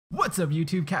What's up,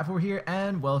 YouTube? Cat4 here,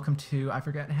 and welcome to, I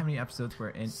forget how many episodes we're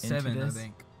in. 7, into this. I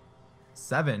think.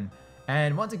 7.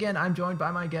 And once again, I'm joined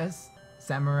by my guest,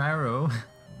 Semeraro.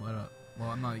 What up? Well,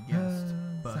 I'm not a guest,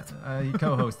 but you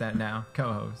co-host that now.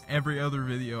 Co-host. every other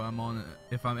video I'm on,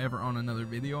 if I'm ever on another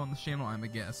video on this channel, I'm a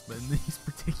guest. But in these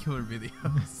particular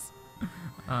videos,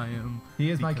 I am. He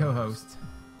is my co-host,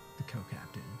 the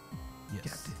co-captain.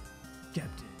 Yes.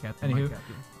 Captain. Anywho.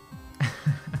 Captain.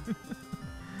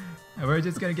 And we're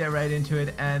just going to get right into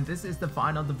it, and this is the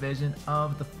final division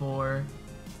of the 4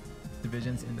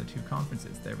 divisions in the 2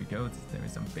 conferences. There we go. There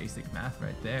is some basic math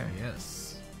right there.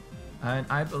 Yes. And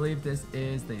I believe this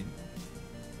is the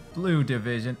blue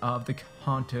division of the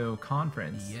Kanto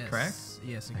Conference, Yes. correct?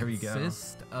 Yes. It There we go.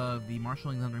 consists of the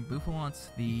marshalling thundering Bouffalants,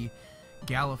 the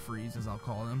Gallifreys, as I'll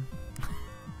call them.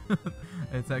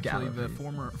 It's actually the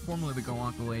formerly the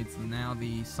Galactolades, and now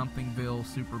the Somethingville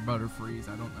Super Butterfrees.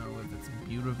 I don't know if it's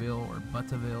Buttville or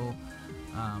Buttville,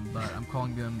 but I'm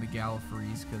calling them the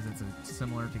Gallifrees because it's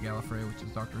similar to Gallifrey, which is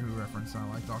Doctor Who reference. I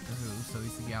like Doctor Who, so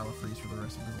he's the Gallifreys for the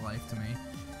rest of his life to me.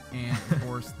 And of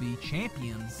course, the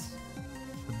champions,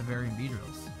 the Bavarian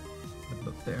Beedrills.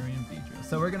 The Bavarian Beedrills.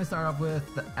 So we're going to start off with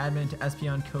the admin to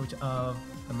Espion coach of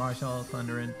the Marshall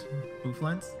Thunderant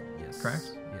Bouffalants. Yes.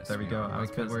 Correct? Yes. There we go. I was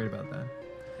a bit because- worried about that.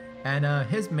 And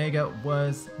his Mega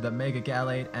was the Mega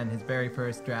Gallade, and his very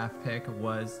first draft pick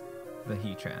was the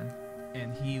Heatran.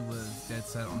 And he was dead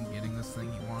set on getting this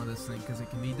thing. He wanted this thing because it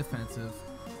can be defensive.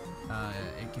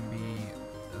 It can be,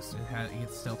 it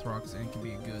gets stealth rocks, and it can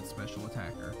be a good special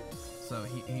attacker. So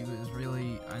he was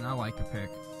really, and I like the pick.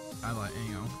 I like,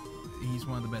 he's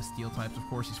one of the best steel types. Of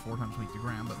course, he's 4 times weak to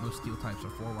ground, but most steel types are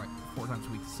 4 times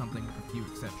weak to something, with a few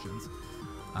exceptions.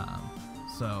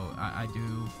 So I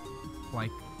do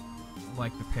like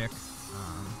the pick.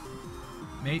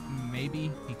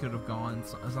 Maybe he could have gone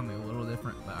something a little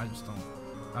different, but I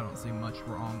don't see much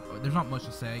wrong. There's not much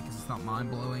to say because it's not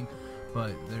mind-blowing,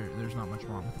 but there's not much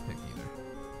wrong with the pick either.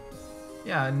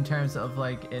 Yeah, in terms of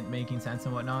like it making sense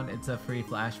and whatnot, it's a free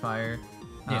flash fire.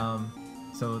 Yeah.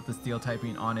 So the steel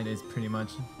typing on it is pretty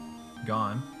much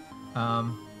gone.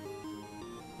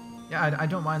 Yeah, I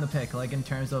don't mind the pick. Like in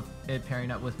terms of it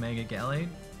pairing up with Mega Gallade,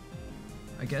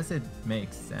 I guess it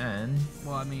makes sense.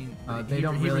 Well, I mean,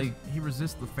 he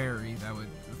resists the fairy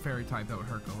type that would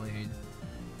hurt Gallade,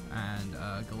 and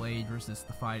Gallade resists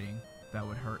the fighting that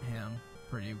would hurt him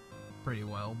pretty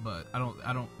well. But I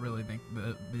don't really think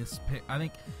this pick. I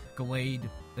think Gallade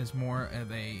is more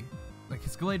of a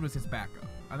his Gallade was his backup.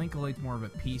 I think Gallade's more of a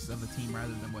piece of the team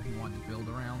rather than what he wanted to build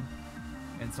around.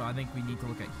 And so I think we need to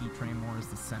look at Heatran more as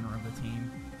the center of the team.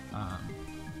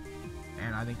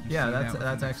 And I think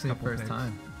that's actually the first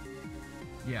time.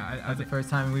 Yeah, that's the first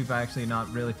time we've actually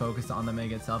not really focused on the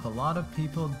Mega itself. A lot of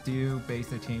people do base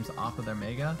their teams off of their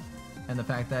Mega, and the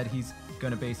fact that he's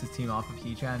going to base his team off of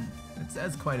Heatran, it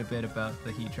says quite a bit about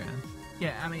the Heatran.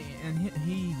 Yeah, I mean, and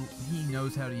he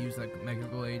knows how to use that Mega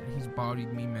Gallade. He's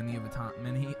bodied me many a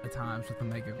times with the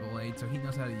Mega Gallade, so he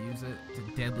knows how to use it to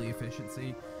deadly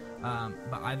efficiency.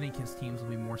 But I think his teams will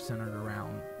be more centered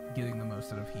around getting the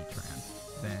most out of Heatran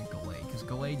than Gallade, because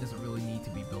Gallade doesn't really need to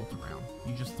be built around.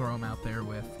 You just throw him out there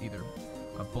with either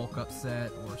a bulk up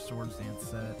set or a Swords Dance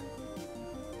set,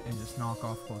 and just knock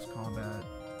off close combat,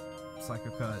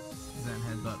 Psycho Cut, Zen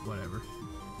Headbutt, whatever.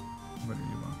 Whatever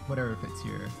you want. Whatever fits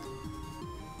your...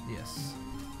 Yes.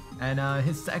 And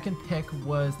his second pick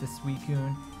was the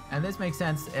Suicune, and this makes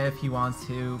sense if he wants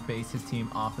to base his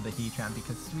team off of the Heatran,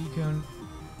 because Suicune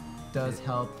does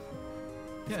help.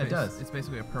 Yeah, it does. It's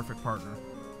basically a perfect partner.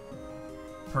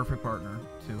 Perfect partner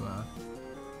to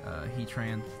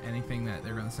Heatran. Anything that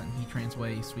they're going to send Heatran's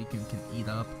way, Suicune can eat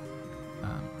up.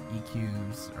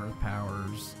 EQs, Earth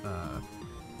Powers,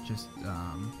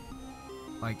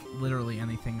 like literally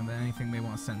anything they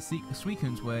want to send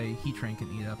Suicune's way, Heatran can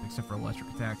eat up, except for electric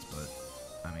attacks.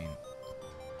 But I mean,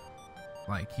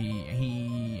 like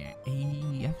he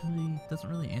actually doesn't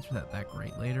really answer that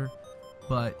great later.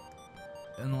 But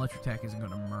an electric attack isn't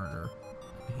going to murder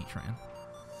Heatran.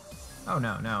 Oh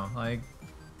no! Like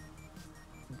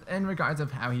in regards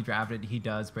of how he drafted, he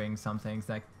does bring some things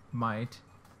that might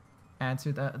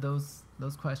answer those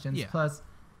questions. Yeah. Plus,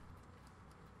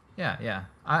 yeah.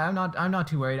 I'm not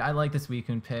too worried. I like this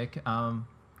Suicune pick.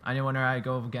 I know whenever I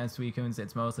go against Suicunes,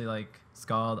 it's mostly like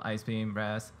Scald, Ice Beam,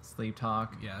 Rest, Sleep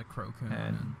Talk. Yeah, Crocune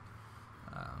and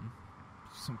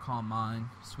some Calm Mind,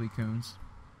 Suicunes.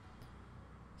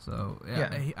 So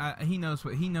yeah. He knows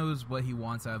what he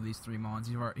wants out of these 3 mons.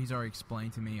 He's already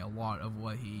explained to me a lot of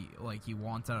what he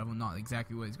wants out of them. Not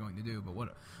exactly what he's going to do, but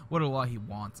what a lot he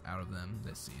wants out of them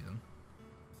this season.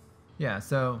 Yeah,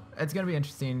 so it's gonna be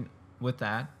interesting with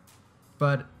that.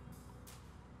 But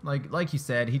like you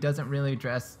said, he doesn't really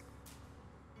address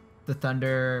the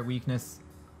Thunder weakness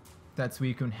that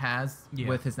Suicune has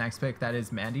with his next pick. That is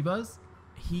Mandibuzz.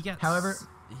 However,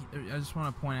 I just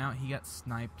want to point out he got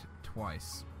sniped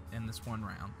twice in this one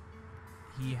round.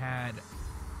 He had,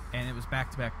 and it was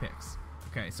back-to-back picks.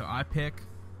 Okay, so I pick,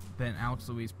 then Alex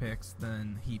Louise picks,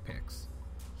 then he picks.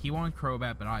 He wanted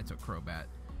Crobat, but I took Crobat.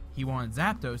 He wanted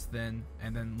Zapdos then,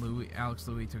 and then Alex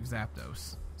Louis took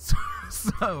Zapdos.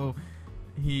 So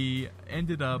he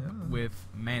ended up with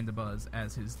Mandibuzz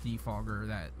as his defogger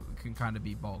that can kind of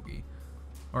be bulky,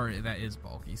 or that is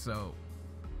bulky. So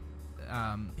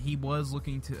he was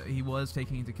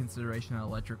taking into consideration an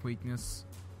electric weakness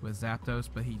with Zapdos,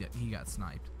 but he got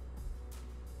sniped.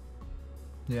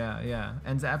 Yeah,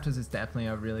 and Zapdos is definitely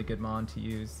a really good mon to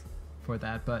use for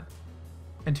that. But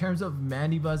in terms of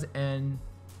Mandibuzz and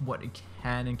what it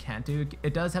can and can't do,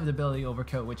 it does have the ability to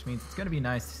overcoat, which means it's going to be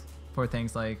nice for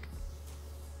things like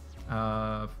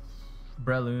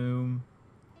Breloom,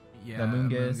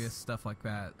 Mungus, stuff like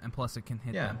that, and plus it can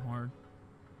hit them hard.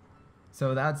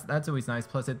 So that's always nice.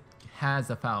 Plus it has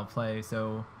a foul play,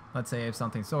 so let's say if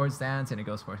something Swords Dance and it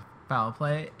goes for foul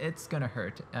play, it's gonna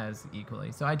hurt as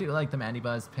equally. So I do like the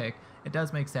Mandibuzz pick. It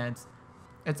does make sense.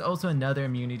 It's also another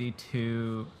immunity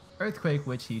to Earthquake,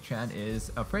 which Heatran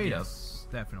is afraid of.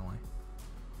 Definitely.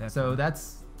 So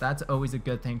that's always a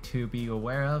good thing to be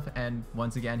aware of. And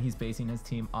once again, he's basing his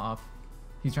team off.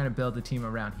 He's trying to build the team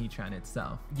around Heatran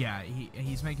itself. Yeah,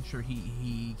 he's making sure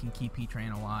he can keep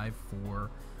Heatran alive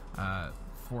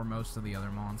for most of the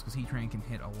other mons, because Heatran can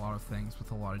hit a lot of things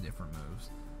with a lot of different moves.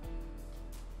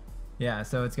 Yeah,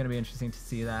 so it's going to be interesting to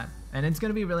see that. And it's going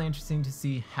to be really interesting to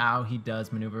see how he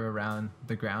does maneuver around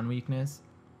the ground weakness.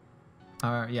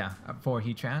 For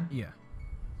Heatran. Yeah.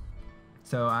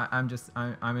 So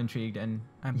I'm intrigued, and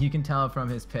you can tell from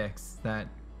his picks that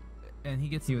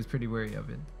he was pretty wary of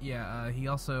it. Yeah, he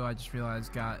also, I just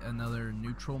realized, got another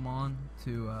neutral mon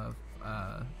to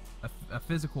a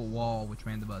physical wall, which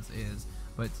Mandibuzz is,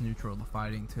 but it's neutral to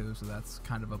fighting too, so that's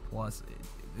kind of a plus.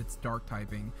 It's dark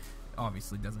typing,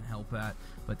 obviously doesn't help that,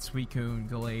 but Suicune,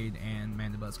 Gallade, and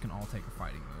Mandibuzz can all take a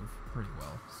fighting move pretty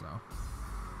well. So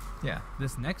yeah,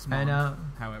 this next mon,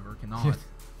 however, cannot.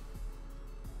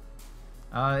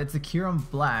 It's a Kyurem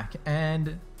Black,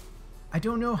 and I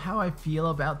don't know how I feel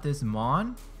about this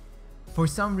mon. For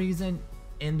some reason,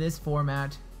 in this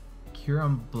format,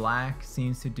 Kyurem Black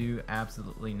seems to do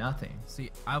absolutely nothing.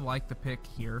 See, I like the pick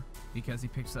here because he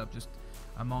picks up just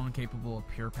a mon capable of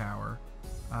pure power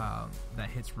that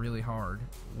hits really hard.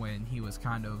 When he was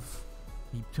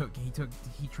he took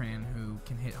Heatran, who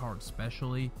can hit hard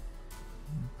especially,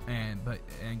 and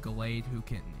Gallade, who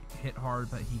can hit hard,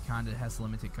 but he kind of has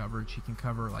limited coverage. He can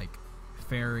cover like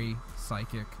Fairy,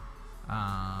 Psychic.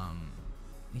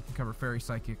 He can cover Fairy,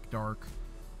 Psychic, Dark,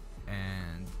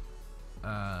 and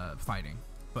Fighting.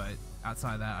 But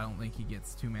outside of that, I don't think he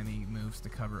gets too many moves to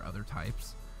cover other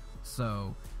types.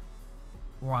 So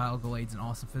while Gallade's an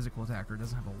awesome physical attacker,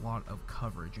 doesn't have a lot of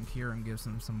coverage, and Kyurem gives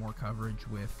him some more coverage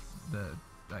with the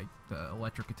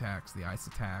electric attacks, the ice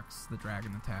attacks, the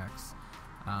dragon attacks,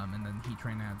 and then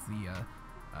Heatran adds the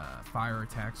fire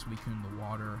attacks, Suicune the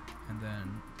water, and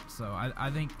then so I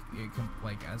think it can,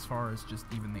 like, as far as just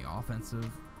even the offensive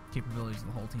capabilities of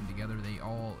the whole team together,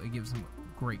 it gives him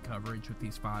great coverage with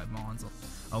these 5 mons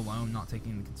alone, not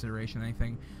taking into consideration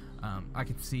anything. I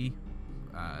can see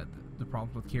the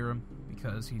problems with Kyurem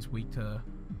because he's weak to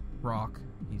rock,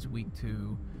 he's weak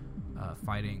to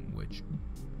fighting, which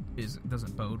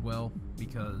doesn't bode well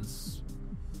because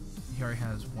he already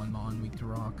has one mon weak to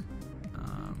rock,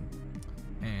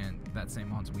 and that same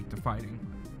mon's weak to fighting.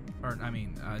 Or, I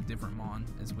mean, a different mon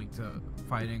is weak to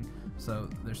fighting, so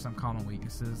there's some common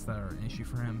weaknesses that are an issue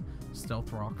for him.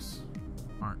 Stealth rocks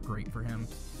aren't great for him,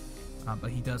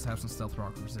 but he does have some stealth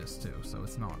rock resist too, so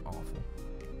it's not awful.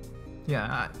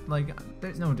 Yeah,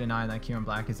 there's no denying that Kyurem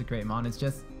Black is a great mon. It's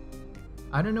just,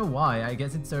 I don't know why. I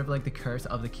guess it's sort of like the curse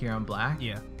of the Kyurem Black.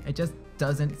 Yeah. It just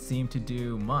doesn't seem to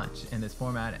do much in this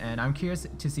format, and I'm curious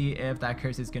to see if that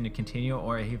curse is going to continue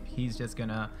or if he's just going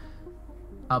to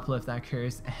uplift that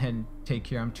curse and take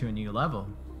Kyurem to a new level.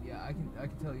 Yeah, I can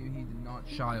tell you he did not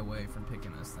shy away from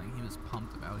picking this thing. He was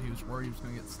pumped about it. He was worried he was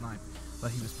going to get sniped,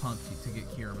 but he was pumped to get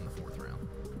Kyurem in the 4th round.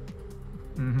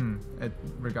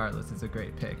 Regardless, it's a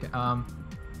great pick.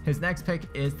 His next pick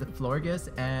is the Florges,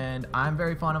 and I'm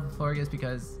very fond of the Florges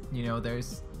because, you know,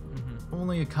 there's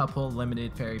only a couple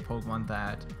limited fairy Pokemon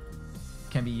that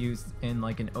can be used in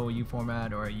like an OU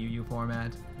format or a UU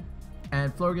format.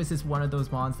 And Florges is one of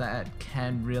those mons that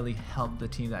can really help the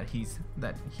team that he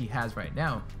has right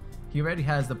now. He already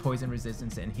has the poison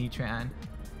resistance in Heatran.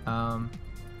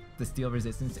 The the steel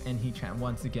resistance and Heatran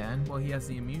once again. Well, he has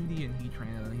the immunity and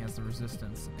Heatran, and then he has the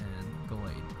resistance and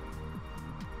Gallade.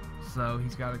 So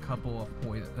he's got a couple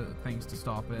of things to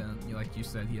stop it. And like you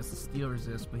said, he has the steel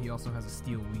resist, but he also has a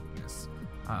steel weakness.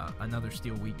 Another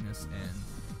steel weakness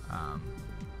in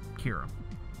Kira.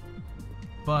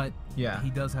 But yeah,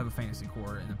 he does have a fantasy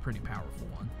core, and a pretty powerful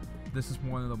one. This is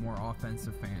one of the more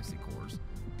offensive fantasy cores.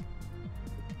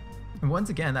 And once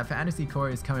again, that fantasy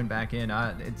core is coming back in.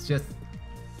 It's just,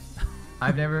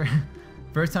 I've never,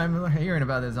 first time hearing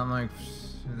about this, I'm like,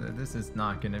 this is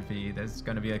not going to be, there's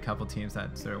going to be a couple teams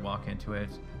that sort of walk into it,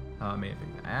 maybe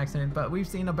by accident. But we've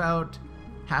seen about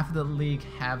half of the league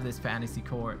have this fantasy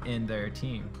core in their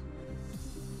team.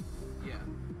 Yeah.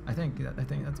 I think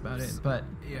that's about it. But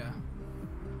yeah.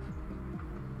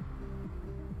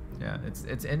 Yeah,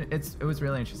 it was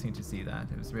really interesting to see that.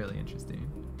 It was really interesting.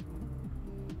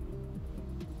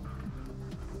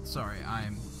 Sorry,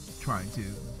 I'm trying to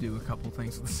do a couple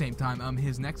things at the same time.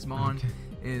 His next Mon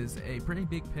is a pretty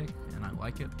big pick, and I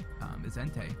like it. Is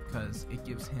Entei, because it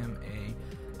gives him a.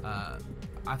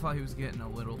 I thought he was getting a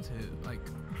little too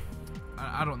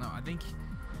I don't know. I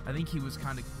think he was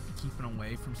kind of keeping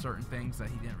away from certain things that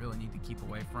he didn't really need to keep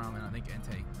away from, and I think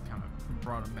Entei kind of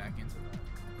brought him back into that.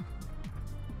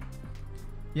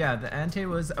 Yeah, the Entei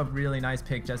was a really nice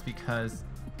pick just because,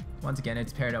 once again,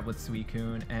 it's paired up with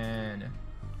Suicune and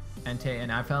Entei,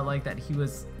 and I felt like that he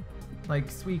was, like,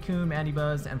 Suicune,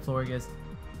 Mandibuzz, and Florges,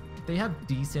 they have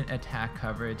decent attack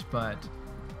coverage, but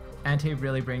Entei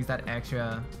really brings that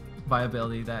extra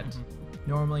viability that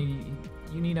normally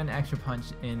you need an extra punch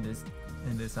in this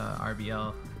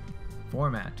RBL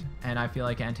format, and I feel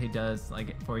like Entei does.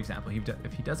 Like, for example,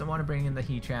 if he doesn't want to bring in the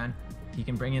Heatran, he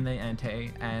can bring in the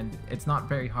Entei, and it's not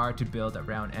very hard to build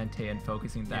around Entei and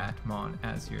focusing that Mon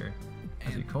as your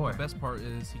core. The best part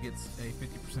is he gets a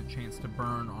 50% chance to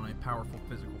burn on a powerful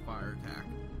physical fire attack.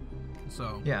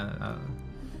 So yeah,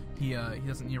 he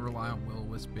doesn't need to rely on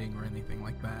will-o-wisping or anything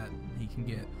like that. He can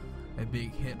get a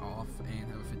big hit off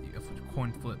and have a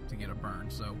coin flip to get a burn.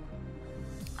 So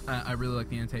I really like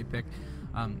the Entei pick.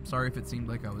 Sorry if it seemed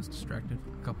like I was distracted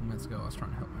a couple minutes ago. I was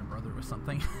trying to help my brother with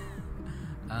something.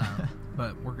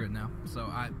 But we're good now.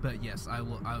 So but yes, I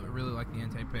really like the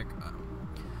Entei pick.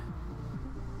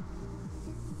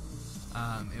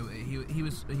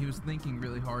 He was thinking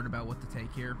really hard about what to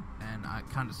take here, and I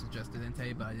kind of suggested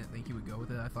Entei, but I didn't think he would go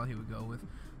with it. I thought he would go with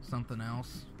something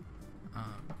else.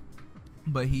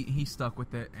 But he stuck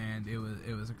with it, and it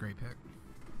was a great pick.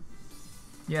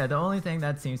 Yeah, the only thing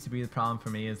that seems to be the problem for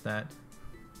me is that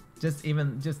just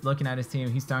looking at his team,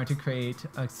 he's starting to create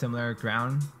a similar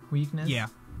ground weakness. Yeah.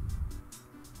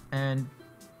 And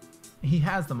he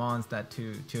has the Mons that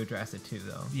to address it too,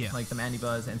 though. Yeah. Like the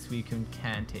Mandibuzz and Suicune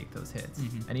can take those hits.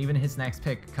 And even his next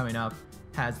pick coming up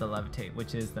has the Levitate,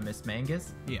 which is the Miss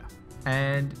Mangus. Yeah.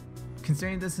 And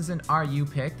considering this is an RU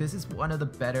pick, this is one of the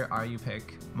better RU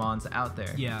pick Mons out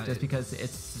there. Yeah. Just because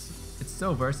it's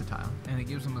so versatile. And it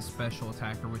gives him a special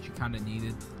attacker, which he kind of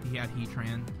needed. He had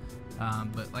Heatran.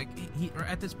 But like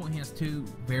at this point, he has two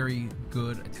very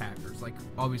good attackers. Like,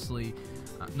 obviously,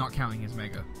 not counting his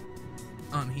Mega.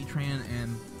 Heatran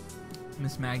and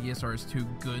Miss Magius are his two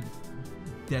good,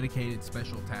 dedicated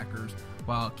special attackers,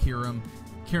 while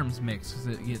Kyurem's mixed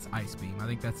because it gets Ice Beam. I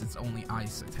think that's its only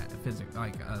ice attack,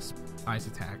 ice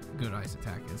attack. Good ice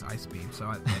attack is Ice Beam.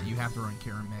 So you have to run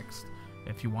Kyurem mixed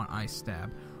if you want Ice Stab.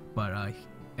 But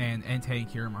and Entei and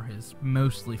Kyurem are his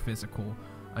mostly physical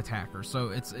attacker, so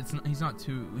he's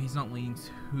not leaning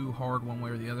too hard one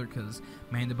way or the other, because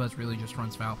Mandibuzz really just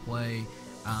runs Foul Play,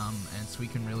 and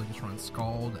Suicune really just runs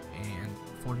Scald, and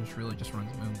Florges really just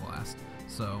runs Moonblast.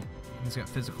 So he's got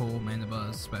physical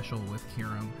Mandibuzz, special with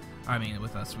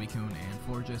with Suicune, and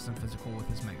Florges, and physical with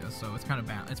his Mega. So it's kind of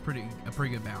a pretty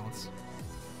good balance.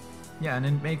 Yeah, and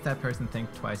it makes that person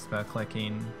think twice about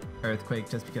clicking Earthquake,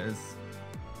 just because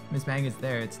Miss Mang is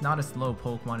there. It's not a slow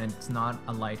Pokemon, and it's not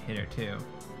a light hitter too.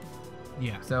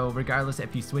 Yeah. So regardless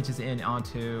if he switches in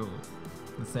onto,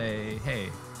 let's say, hey,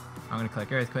 I'm gonna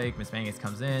click Earthquake, Miss Mangus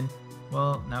comes in.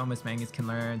 Well, now Miss Mangus can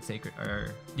learn Sacred,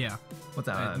 or what's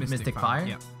that? Mystic Fire.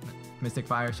 Yeah. Mystic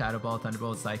Fire, Shadow Ball,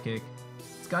 Thunderbolt, Psychic.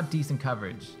 It's got decent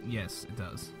coverage. Yes, it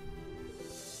does.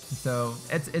 So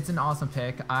it's an awesome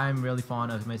pick. I'm really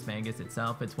fond of Miss Mangus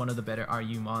itself. It's one of the better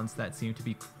RU mons that seem to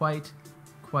be quite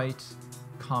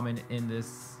common in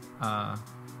this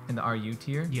in the RU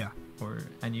tier. Yeah. Or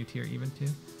NU tier even too.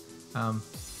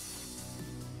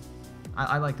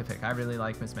 I like the pick. I really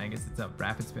like Miss Mangus. It's a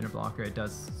rapid spinner blocker. It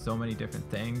does so many different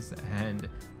things, and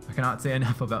I cannot say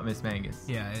enough about Miss Mangus.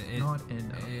 Yeah, not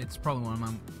enough. It's probably one of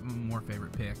my more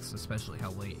favorite picks, especially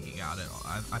how late he got it.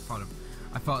 I thought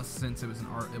I thought since it was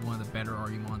one of the better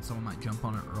Argumons, someone might jump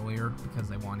on it earlier because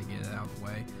they want to get it out of the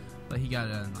way. But he got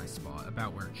it at a nice spot,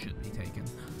 about where it should be taken.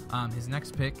 His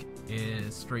next pick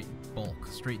is straight bulk,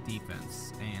 straight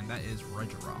defense, and that is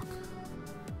Regirock.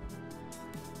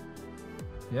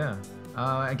 Yeah.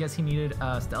 I guess he needed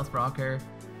a stealth rocker,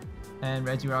 and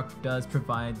Regirock does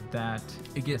provide that.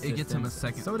 It gets him a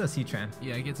second. So does Heatran.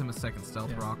 Yeah, it gets him a second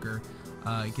stealth rocker.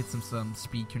 It gets him some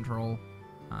speed control.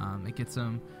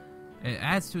 It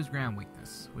adds to his ground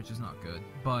weakness, which is not good.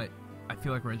 But I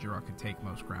feel like Regirock could take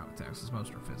most ground attacks, as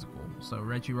most are physical. So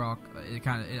Regirock,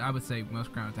 I would say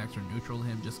most ground attacks are neutral to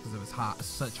him just because of his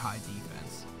such high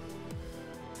defense.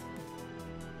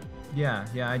 Yeah,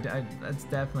 that's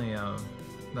definitely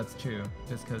that's true.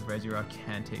 Just because Regirock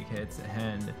can take hits,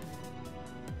 and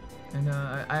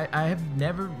I have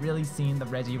never really seen the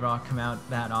Regirock come out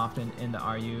that often in the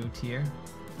RU tier,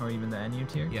 or even the NU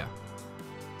tier. Yeah.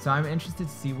 So I'm interested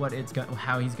to see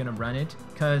how he's gonna run it,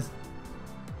 because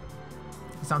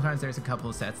sometimes there's a couple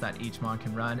of sets that each mon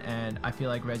can run, and I feel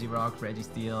like Regirock,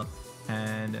 Registeel,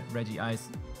 and Regice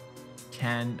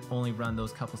can only run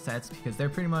those couple sets because they're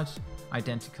pretty much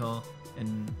identical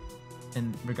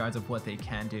in regards of what they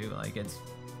can do. Like, it's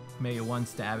maybe a one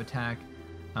stab attack.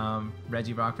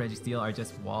 Regirock, Registeel are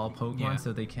just wall Pokemon,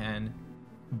 so they can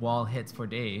wall hits for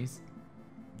days.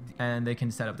 And they can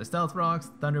set up the Stealth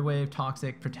Rocks, Thunder Wave,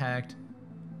 Toxic, Protect.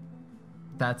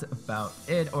 That's about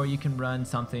it. Or you can run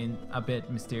something a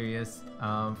bit mysterious.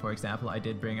 For example, I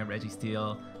did bring a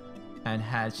Registeel and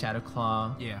had Shadow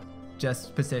Claw. Yeah. Just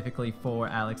specifically for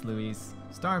Alex Louis'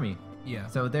 Starmie. Yeah.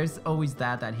 So there's always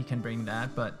that he can bring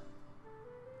that, but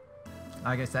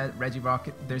like I said,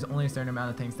 Regirock, there's only a certain amount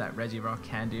of things that Regirock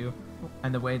can do,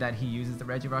 and the way that he uses the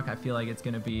Regirock, I feel like it's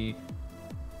going to be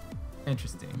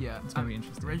interesting. Yeah, it's going to be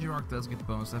interesting. Regirock does get the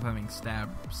bonus of having Stab,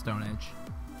 Stone Edge,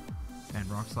 and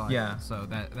Rock Slide. Yeah. So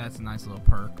that's a nice little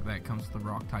perk that comes with the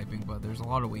Rock typing, but there's a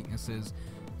lot of weaknesses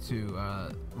to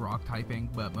Rock typing,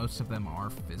 but most of them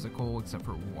are physical except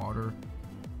for Water.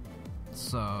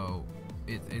 So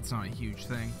it's not a huge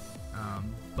thing,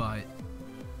 but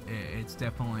it's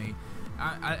definitely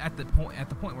at the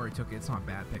point where he took it, it's not a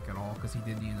bad pick at all, because he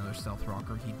did need another Stealth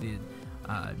Rocker. He did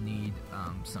need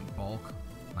some bulk.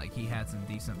 Like, he had some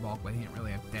decent bulk, but he didn't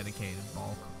really have dedicated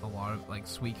bulk. A lot of, like,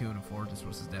 Suicune and Florges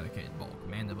was his dedicated bulk.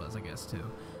 Mandibuzz, I guess, too.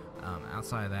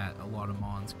 Outside of that, a lot of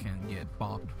mons can get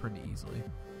bopped pretty easily.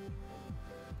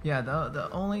 Yeah, the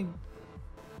only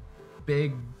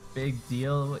big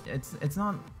deal, it's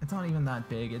not even that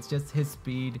big. It's just his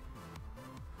speed.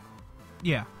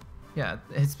 Yeah,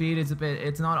 his speed is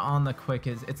it's not the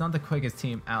quickest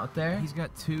team out there. He's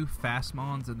got 2 fast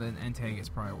mons, and then Entei gets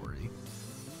priority.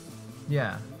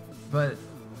 Yeah, but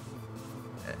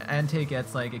Entei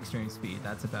gets like extreme speed.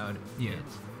 That's about it.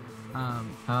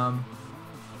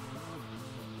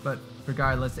 But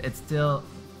regardless, it's still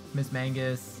Miss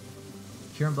Mangus.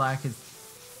 Pure Black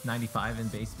is 95 in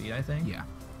base speed, I think. Yeah,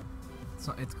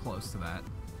 so it's close to that.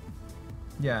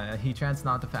 Yeah, Heatran's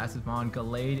not the fastest mon.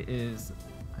 Gallade is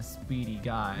a speedy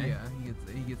guy. Yeah,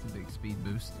 he gets a big speed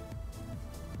boost.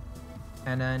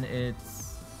 And then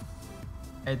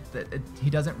he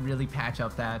doesn't really patch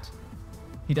up that.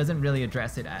 He doesn't really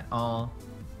address it at all.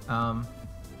 None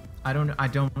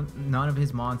of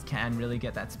his mons can really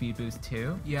get that speed boost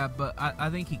too. Yeah, but I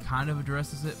think he kind of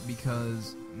addresses it,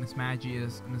 because Miss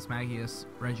Magius,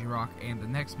 Regirock, and the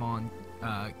next mon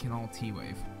can all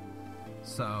T-Wave.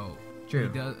 So True.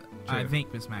 He does. True. I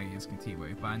think Miss Magius can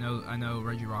T-Wave, but I know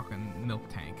Regirock and Milk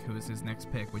Tank, who is his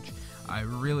next pick, which I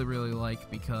really, really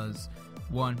like, because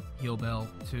 1, Heal Bell,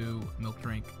 2, Milk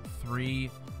Drink, 3,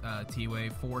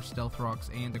 T-Wave, 4, Stealth Rocks,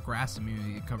 and the Grass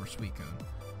immunity to cover Suicune.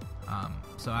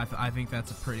 So I think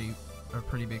that's a pretty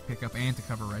big pickup, and to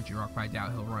cover Regirock, but I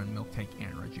doubt he'll run Milk Tank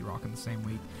and Regirock in the same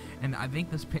week. And I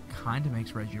think this pick kind of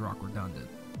makes Regirock redundant.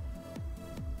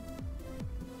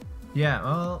 Yeah,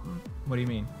 well, what do you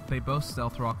mean? They both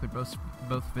Stealth Rock, they're both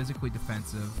physically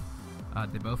defensive,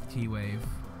 they both T-Wave,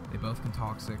 they both can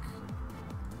Toxic.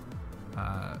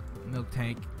 Milk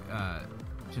Tank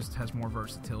just has more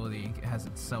versatility. It has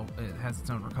its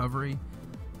own recovery.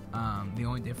 The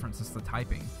only difference is the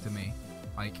typing to me.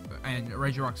 And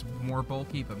Regirock's more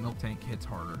bulky, but Milk Tank hits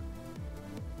harder.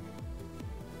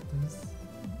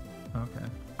 Okay.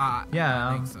 I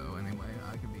think so. Anyway,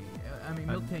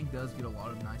 Milk Tank does get a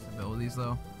lot of nice abilities,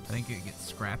 though. I think it gets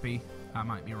Scrappy. I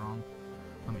might be wrong.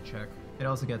 Let me check. It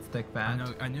also gets Thick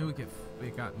Fat. I knew it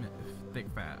got Thick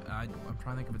Fat. I'm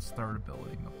trying to think of its third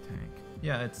ability, Milk Tank.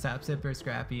 Yeah, it's Sap Sipper,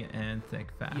 Scrappy, and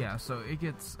Thick Fat. Yeah, so it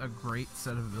gets a great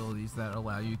set of abilities that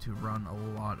allow you to run a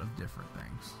lot of different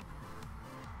things.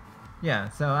 Yeah,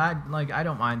 so I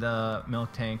don't mind the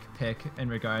Milk Tank pick in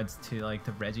regards to like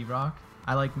the Regirock.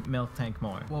 I like Milk Tank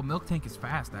more. Well, Milk Tank is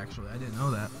fast, actually. I didn't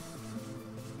know that.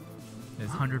 Is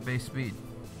 100 base speed.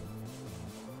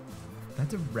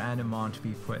 That's a random mon to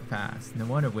be put fast. No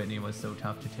wonder Whitney was so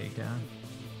tough to take down.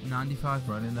 95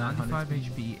 running that 95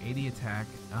 HP, 80 attack,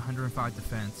 105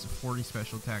 defense, 40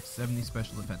 special attack, 70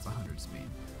 special defense, 100 speed.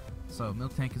 So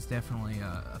Milk Tank is definitely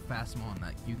a fast mon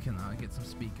that you can get some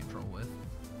speed control with.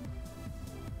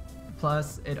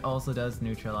 Plus, it also does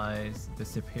neutralize the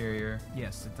superior.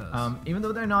 Yes, it does. Even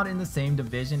though they're not in the same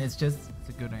division, it's just It's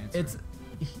a good answer.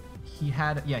 He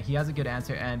has a good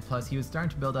answer, and plus he was starting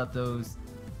to build up those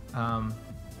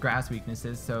grass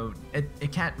weaknesses, so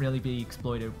it can't really be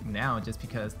exploited now just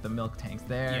because the Milk Tank's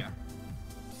there. Yeah.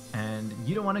 And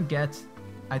you don't want to get,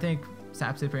 I think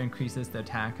Sap Sipper increases the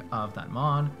attack of that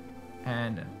mon,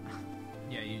 and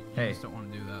yeah, you hey, just don't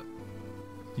want to do that.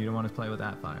 You don't want to play with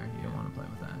that fire. You don't want to play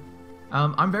with that.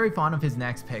 I'm very fond of his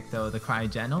next pick though, the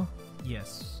Cryogenal.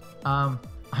 Yes. I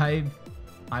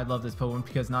love this Pokemon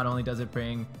because not only does it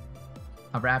bring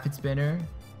a rapid spinner,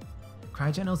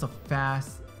 Cryogenal is a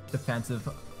fast defensive,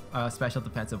 special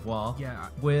defensive wall. Yeah.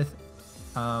 With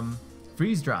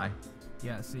freeze dry.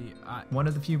 Yeah. See, one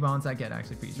of the few bones I get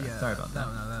actually freeze dry. Yeah, Sorry about that.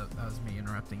 No, that was me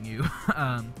interrupting you.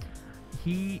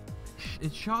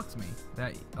 It shocks me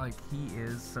that like he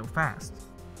is so fast.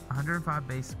 105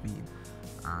 base speed.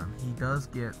 He does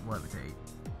get levitate.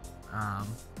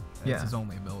 That's his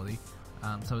only ability.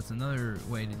 So it's another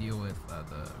way to deal with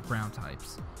the ground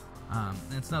types. And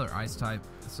it's another ice type,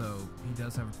 so he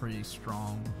does have a pretty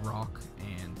strong rock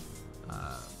and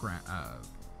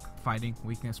fighting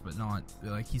weakness, but not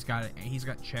like he's got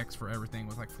checks for everything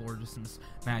with like Florges,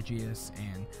 Magius,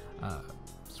 and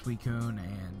Suicune,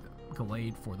 and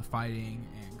Gallade for the fighting,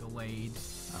 and Gallade,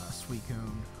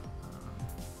 Suicune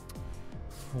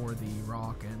for the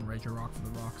rock, and Regirock for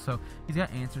the rock. So he's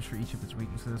got answers for each of his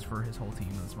weaknesses for his whole team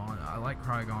in this mon. I like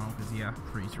Cryogonal because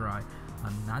freeze dry.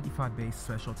 95 base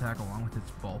special attack along with its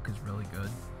bulk is really good.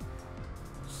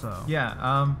 So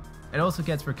yeah, it also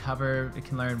gets recover. It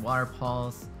can learn water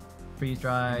pulse, freeze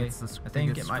dry. I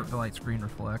think it might light screen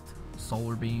reflect,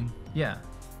 solar beam. Yeah,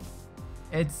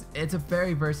 it's a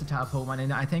very versatile Pokemon,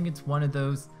 and I think it's one of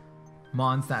those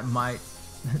mons that might.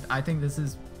 I think this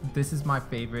is my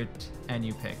favorite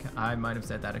NU pick. I might have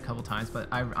said that a couple times, but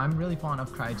I'm really fond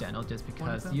of Cryogenal just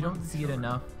because you don't see it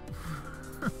enough.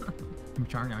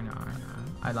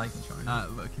 I like Charm.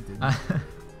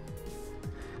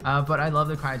 But I love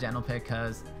the Cryogenal pick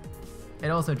because it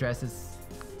also addresses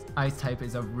Ice type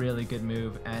is a really good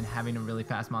move, and having a really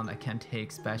fast mon that can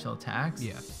take special attacks.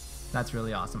 Yeah, that's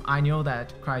really awesome. I know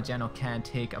that Cryogenal can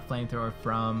take a flamethrower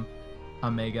from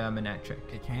a Mega Manectric.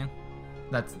 It can.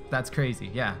 That's crazy.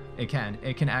 Yeah, it can.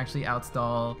 It can actually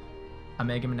outstall a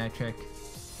Mega Manectric.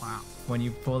 Wow. When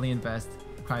you fully invest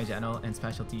Cryogenal and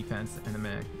special defense and the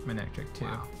Manectric too.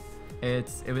 Wow.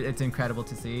 It's incredible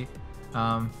to see.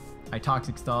 I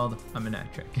Toxic stalled a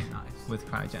Manectric. Nice. With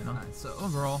Cryogenal. Nice. So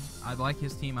overall, I like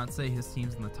his team. I'd say his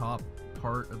team's in the top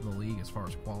part of the league as far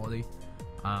as quality.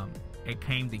 It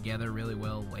came together really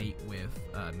well late with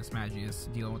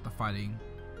Mismagius dealing with the fighting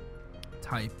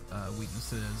type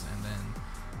weaknesses, and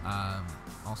then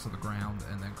also the ground,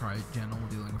 and then Cryogenal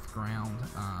dealing with ground,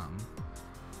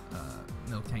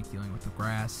 Milk Tank dealing with the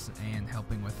grass, and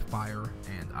helping with fire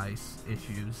and ice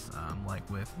issues, like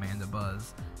with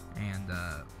Mandibuzz and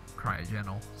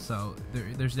Cryogenal. So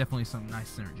there's definitely some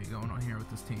nice synergy going on here with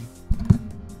this team.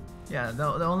 Yeah, the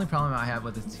only problem I have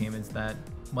with this team is that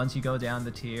once you go down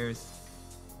the tiers,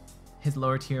 his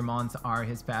lower tier mons are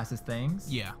his fastest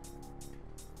things. Yeah.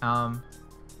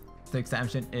 The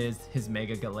exception is his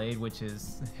Mega Gallade, which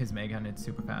is his Mega, and it's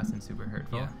super fast and super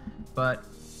hurtful. Yeah. But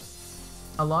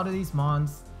a lot of these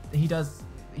mons, he does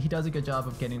a good job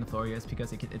of getting the Florius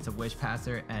because it's a Wish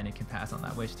Passer, and it can pass on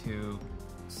that Wish to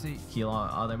heal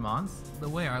other mons. The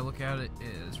way I look at it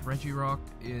is Regirock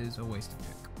is a wasted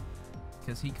pick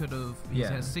because he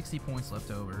has 60 points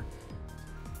left over.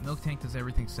 Milk Tank does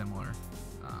everything similar.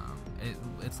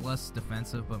 It's less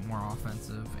defensive but more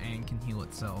offensive, and can heal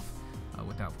itself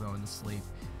without going to sleep.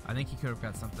 I think he could have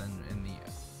got something in the.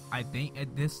 I think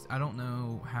at this, I don't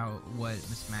know what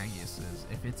Mismagius is.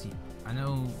 If it's, I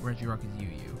know Regirock is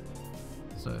UU.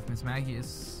 So if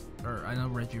Mismagius, or I know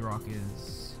Regirock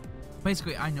is,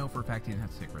 basically I know for a fact he didn't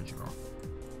have to take Regirock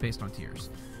based on tiers.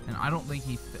 And I don't think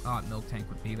he thought Milk Tank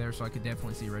would be there, so I could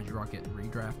definitely see Regirock get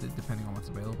redrafted depending on what's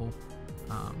available.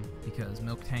 Because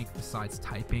Milk Tank, besides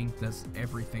typing, does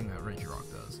everything that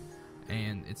Regirock does.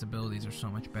 And its abilities are so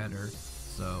much better.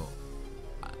 So,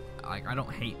 I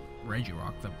don't hate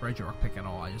Regirock, the Regirock pick at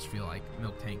all. I just feel like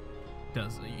Milk Tank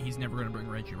He's never going to bring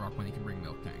Regirock when he can bring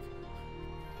Milk Tank.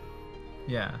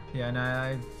 Yeah, and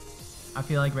I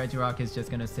feel like Regirock is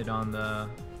just gonna sit on the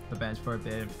bench for a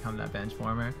bit and become that bench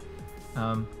warmer.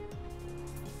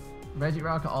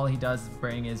 Regirock, all he does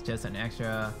bring is just an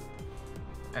extra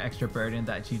burden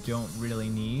that you don't really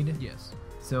need. Yes.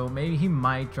 So maybe he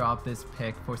might drop this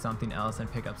pick for something else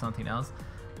and pick up something else.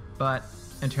 But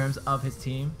in terms of his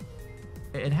team,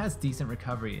 it has decent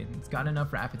recovery. It's got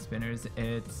enough rapid spinners.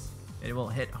 It will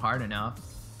hit hard enough.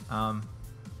 The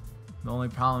only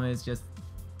problem is just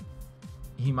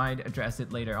he might address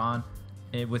it later on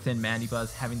within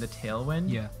Mandibuzz having the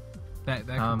Tailwind. Yeah, that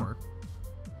can work.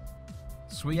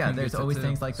 Yeah, there's always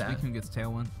things like that. Suicune gets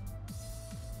Tailwind.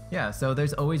 Yeah, so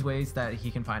there's always ways that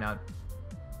he can find out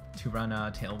to run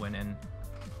a Tailwind and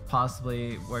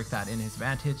possibly work that in his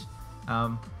advantage.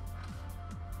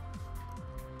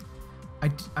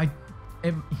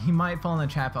 He might fall in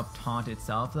the trap of Taunt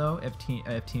itself, though, if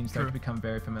teams start to become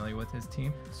very familiar with his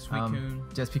team.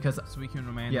 Suicune, just because Suicune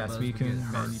and Mandibuzz Suicune, get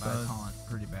hurt Mandibuzz, by Taunt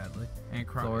pretty badly, and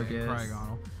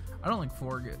Cryogonal. I don't think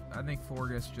Florges. I think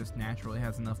Florges just naturally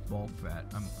has enough bulk that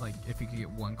like if he could get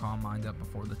one Calm Mind up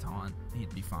before the Taunt,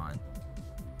 he'd be fine.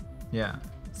 Yeah,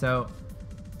 so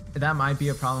that might be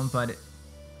a problem, but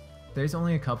there's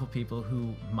only a couple people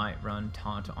who might run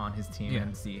Taunt on his team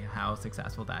and see how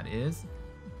successful that is.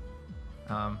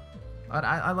 But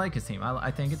I like his team. I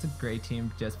think it's a great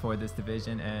team just for this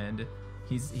division, and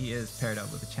he is paired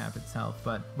up with the champ itself.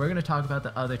 But we're gonna talk about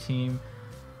the other team.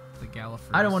 The Gallifreys.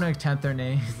 I don't want to attempt their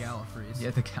names. The Gallifreys. Yeah,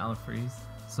 the Gallifreys.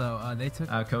 So they took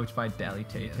coached by Dally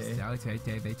Tay. Yes, Dally Tay.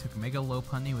 They took Mega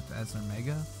Lopunny as their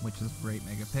Mega, which is a great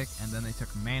Mega pick, and then they took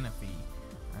Manaphy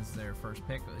as their first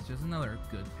pick, which is another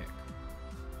good pick.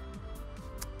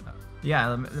 Yeah,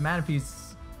 the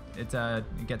Manaphy's it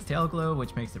gets Tail Glow,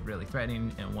 which makes it really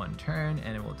threatening in one turn,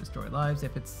 and it will destroy lives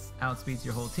if it outspeeds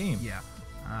your whole team. Yeah,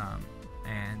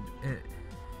 and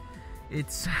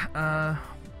it's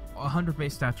 100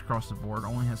 base stats across the board.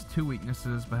 Only has 2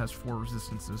 weaknesses, but has 4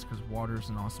 resistances because water is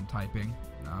an awesome typing.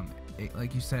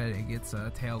 Like you said, it gets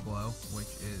Tail Glow, which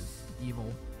is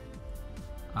evil.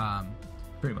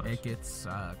 Pretty much. It gets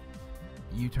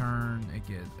U-turn.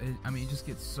 It just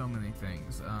gets so many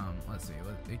things. Let's see.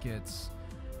 It gets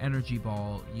Energy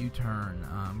Ball, U-turn,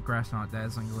 Grass Knot,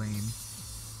 Dazzling Gleam,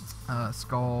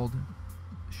 Scald,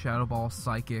 Shadow Ball,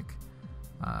 Psychic,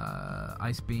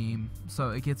 Ice Beam. So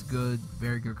it gets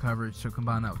very good coverage. So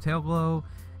combine that with Tail Glow,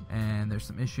 and there's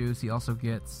some issues. He also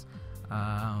gets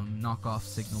Knockoff,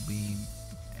 Signal Beam,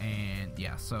 and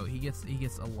yeah. So he gets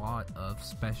a lot of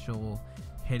special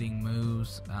hitting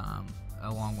moves,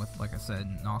 along with, like I said,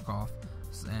 Knockoff,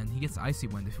 and he gets Icy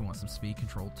Wind if you want some speed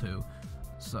control too.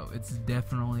 So it's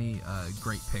definitely a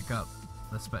great pickup,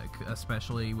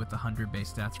 especially with the 100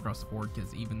 base stats across the board,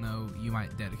 because even though you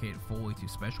might dedicate it fully to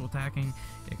special attacking,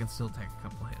 it can still take a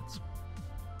couple hits.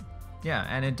 Yeah,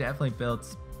 and it definitely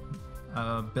builds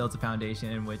a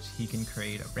foundation in which he can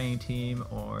create a rain team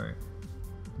or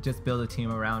just build a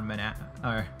team around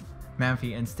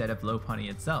Manaphy instead of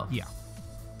Lopunny itself. Yeah.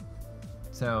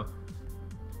 So,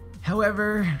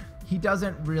 however, he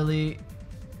doesn't really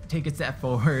take a step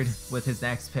forward with his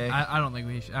next pick. I don't think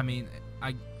we should. I mean,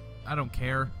 I don't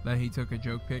care that he took a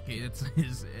joke pick. It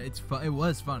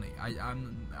was funny.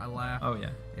 I laughed. Oh yeah.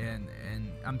 And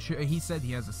I'm sure he said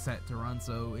he has a set to run,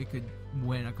 so it could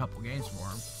win a couple games for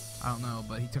him. I don't know,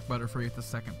 but he took Butterfree with the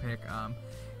second pick.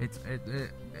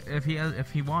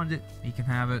 If he wanted it, he can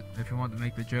have it. If he wanted to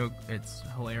make the joke, it's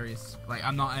hilarious. Like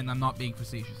I'm not being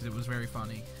facetious. It was very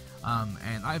funny.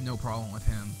 And I have no problem with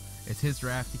him. It's his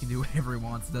draft. He can do whatever he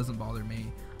wants. It doesn't bother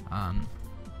me.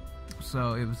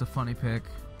 So it was a funny pick.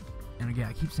 And again,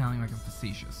 I keep sounding like I'm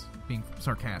facetious, being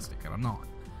sarcastic, and I'm not.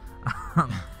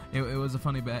 It was a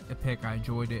funny pick. I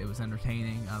enjoyed it. It was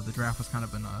entertaining. The draft was kind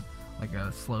of in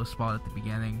a slow spot at the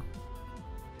beginning.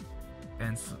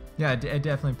 And so, yeah, it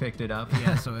definitely picked it up.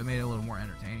 Yeah, so it made it a little more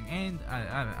entertaining. And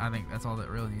I think that's all that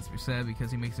really needs to be said, because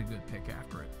he makes a good pick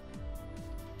after it.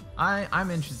 I'm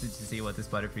interested to see what this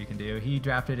Butterfree can do. He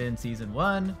drafted it in Season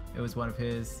 1. It was one of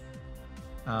his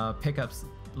pickups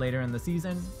later in the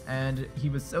season, and he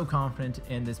was so confident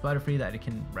in this Butterfree that it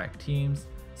can wreck teams.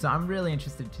 So I'm really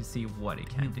interested to see what it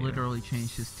can do. He literally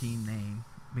changed his team name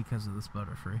because of this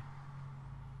Butterfree.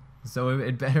 So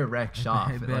it better wreck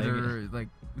Shop. It better,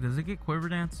 does it get Quiver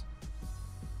Dance?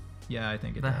 Yeah, I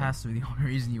think it does. That has to be the only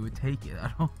reason you would take it.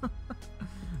 I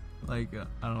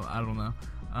don't know.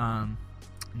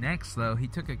 Next, though, he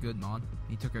took a good Mon.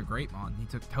 He took a great Mon. He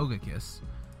took Togekiss.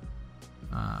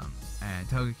 And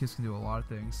Togekiss can do a lot of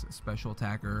things. Special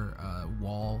attacker,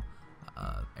 wall,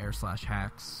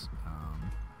 air/hacks.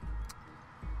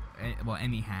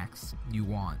 any hacks you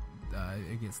want.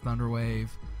 It gets Thunder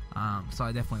Wave, so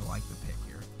I definitely like the pick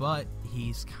here. But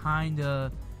he's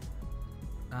kinda,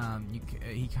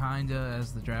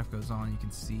 as the draft goes on, you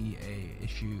can see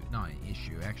not an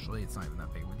issue. Actually, it's not even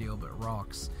that big of a deal. But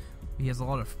rocks, he has a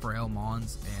lot of frail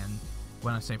mons, and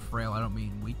when I say frail, I don't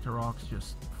mean weak to rocks,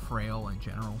 just frail in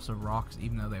general. So rocks,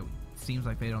 even though seems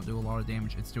like they don't do a lot of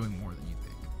damage, it's doing more than you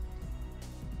think.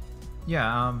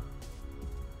 Yeah,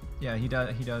 he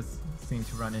does seem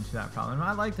to run into that problem.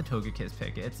 I like the Togekiss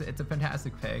pick. It's a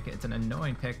fantastic pick. It's an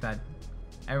annoying pick that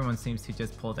everyone seems to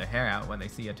just pull their hair out when they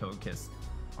see a Togekiss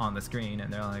on the screen,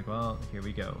 and they're like, well, here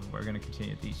we go. We're going to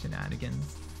continue these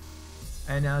shenanigans.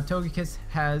 And Togekiss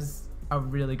has a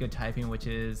really good typing, which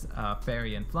is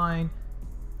Fairy and Flying.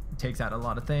 It takes out a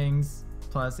lot of things.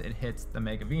 Plus, it hits the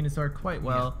Mega Venusaur quite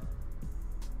well.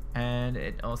 Yeah. And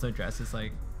it also addresses,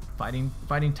 like,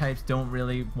 fighting types don't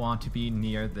really want to be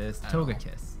near this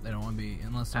Togekiss. They don't want to be,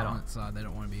 unless they're on its side, they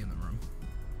don't want to be in the room.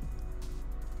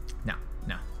 No.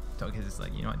 Togekiss is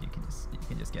like, you know what, you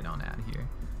can just get on out of here.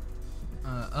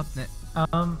 Up next.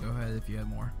 Go ahead if you have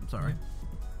more. I'm sorry.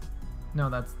 No,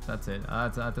 that's it.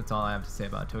 That's all I have to say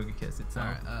about Togekiss itself. All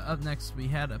right, up next, we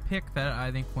had a pick that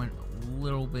I think went a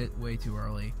little bit way too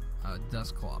early.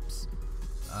 Dusclops.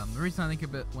 The reason I think it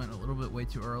went a little bit way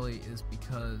too early is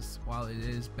because while it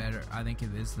is better, I think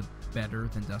it is better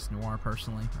than Dusknoir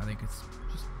personally. I think it's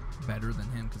just better than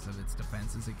him because of its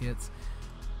defenses it gets.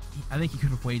 I think he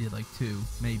could have waited like 2,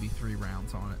 maybe 3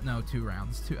 rounds on it. No, 2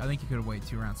 rounds. I think he could have waited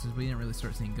 2 rounds because we didn't really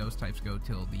start seeing ghost types go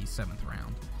till the 7th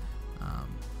round.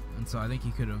 And so I think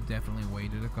he could have definitely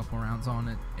waited a couple rounds on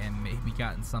it and maybe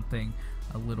gotten something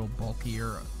a little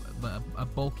bulkier, a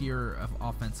bulkier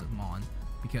offensive mon,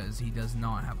 because he does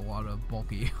not have a lot of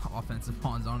bulky offensive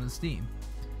mons on his team.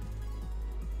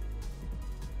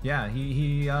 Yeah,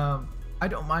 I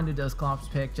don't mind a Dusclops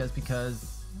pick just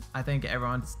because I think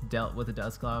everyone's dealt with a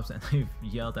Dusclops and they've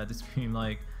yelled at the screen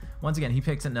like, once again, he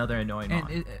picks another annoying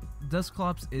mon.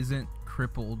 Dusclops isn't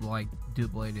crippled like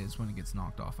Doublade is when it gets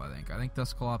knocked off, I think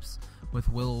Dusclops with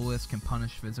Will-O-Wisp can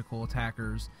punish physical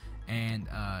attackers and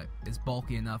is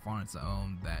bulky enough on its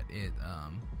own that it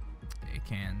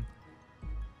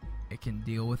can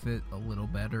deal with it a little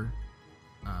better.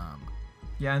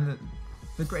 Yeah, and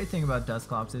the great thing about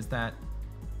Dusclops is that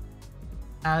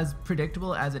as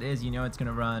predictable as it is, you know it's going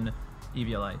to run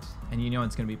Eviolite, and you know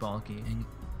it's going to be bulky.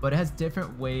 But it has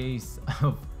different ways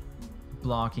of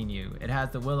blocking you. It has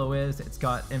the Will-O-Wisp, it's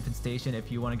got Infestation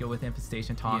if you want to go with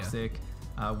Infestation, Toxic,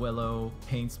 Willow,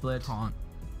 Pain Split.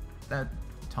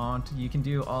 Taunt, you can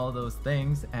do all those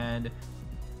things, and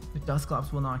the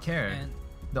Dusclops will not care. And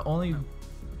the only...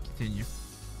 Continue.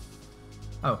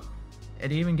 Oh,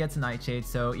 it even gets a Nightshade,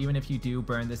 so even if you do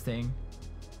burn this thing,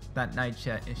 that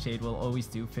Nightshade will always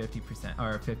do 50%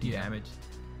 or 50 damage.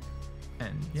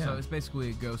 And yeah. So it's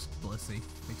basically a Ghost Blissey,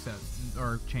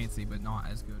 or Chansey, but not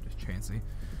as good as Chansey.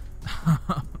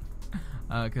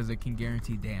 Because it can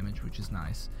guarantee damage, which is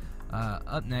nice.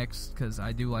 Up next, because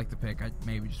I do like the pick, I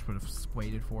maybe just would have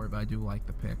waited for it, but I do like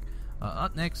the pick.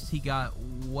 Up next, he got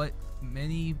what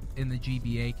many in the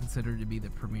GBA consider to be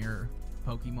the premier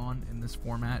Pokemon in this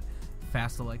format,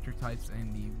 Fast Electric types,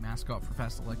 and the mascot for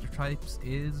Fast Electric types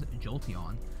is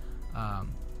Jolteon.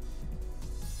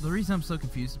 The reason I'm so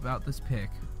confused about this pick,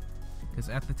 because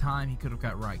at the time he could have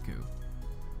got Raikou,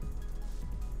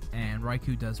 and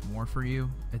Raikou does more for you,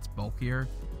 it's bulkier,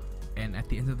 and at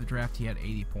the end of the draft he had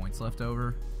 80 points left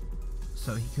over,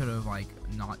 so he could have like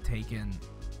not taken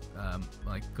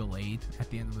Gallade at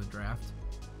the end of the draft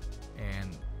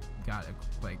and got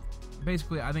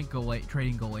basically I think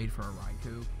trading Gallade for a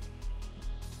Raikou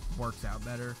works out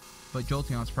better, but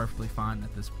Jolteon's perfectly fine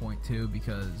at this point too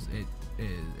because it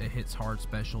hits hard,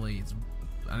 especially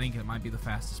I think it might be the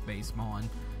fastest base mon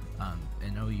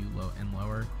in OU and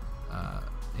lower.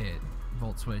 It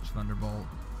Volt Switch, Thunderbolt,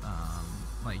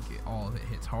 all of it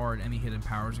hits hard. Any hidden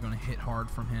powers are going to hit hard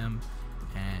from him,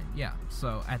 and yeah.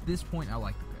 So at this point, I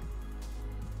like the pick.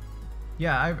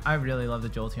 Yeah, I really love the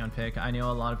Jolteon pick. I know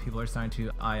a lot of people are starting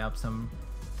to eye up some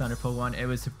Thunder Pokemon. It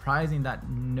was surprising that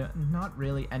not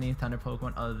really any Thunder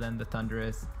Pokemon other than the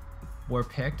Thundurus were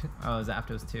picked. Oh,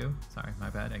 Zapdos too. Sorry, my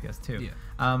bad. I guess too.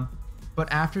 Yeah.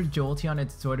 But after Jolteon,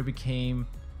 it sort of became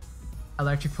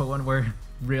electric Pokemon were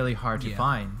really hard to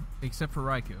find. Except for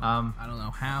Raikou. I don't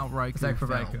know how Raikou except for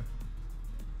fell. Raikou.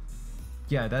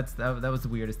 Yeah, that was the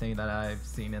weirdest thing that I've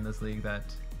seen in this league,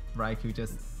 that Raikou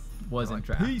just wasn't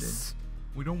drafted. Peace.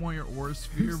 We don't want your Aura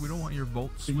Sphere. We don't want your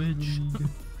Volt Switch.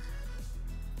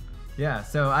 Yeah,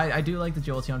 so I do like the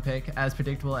Jolteon pick. As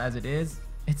predictable as it is,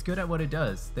 it's good at what it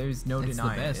does. There's no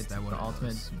denying it. It's the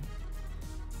ultimate.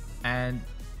 And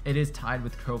it is tied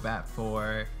with Crobat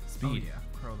for speed. Oh yeah,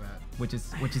 Crobat. Which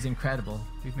is incredible.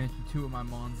 We've mentioned 2 of my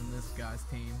Mons in this guy's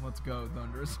team. Let's go,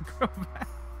 Thunderous and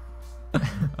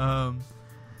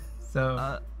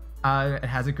Crobat. It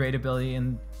has a great ability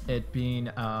in it being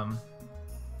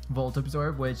Volt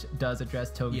Absorb, which does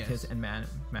address Togekiss and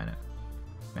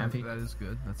Manaphy. That is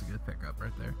good. That's a good pickup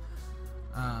right there.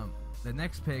 The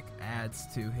next pick adds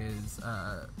to his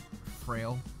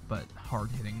frail but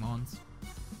hard-hitting Mons,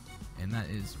 and that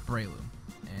is Breloom.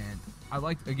 And I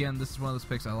like, again, this is one of those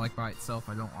picks I like by itself.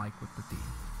 I don't like with the team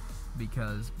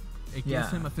because it gives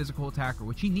him a physical attacker,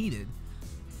 which he needed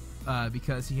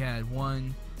because he had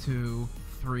 1, 2,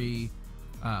 3,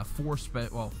 4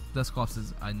 Dusclops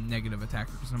is a negative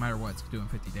attacker because no matter what, it's doing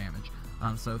 50 damage.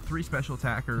 So 3 special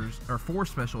attackers, or 4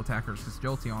 special attackers because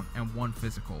Jolteon, and 1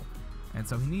 physical. And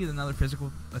so he needed another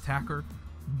physical attacker,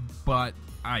 but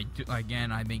I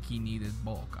think he needed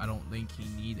bulk. I don't think he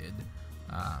needed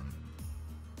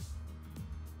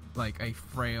like a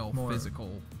frail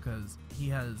physical, because he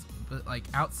has, like,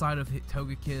 outside of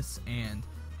Togekiss and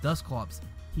Dusclops,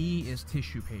 he is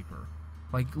tissue paper.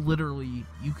 Like, literally,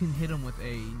 you can hit him with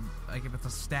if it's a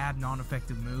stab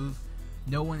non-effective move,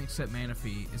 no one except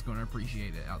Manaphy is going to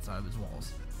appreciate it outside of his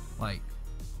walls. Like,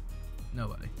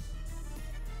 nobody.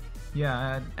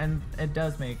 Yeah, and it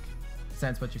does make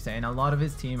sense what you're saying. A lot of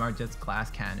his team are just glass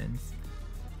cannons,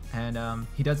 and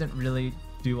he doesn't really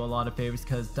do a lot of favors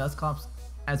because Dusclops,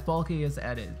 as bulky as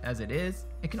it is,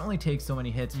 it can only take so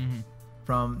many hits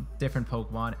from different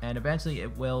Pokemon, and eventually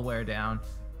it will wear down.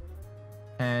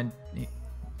 And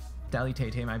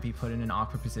Dalitete might be put in an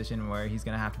awkward position where he's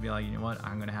gonna have to be like, you know what,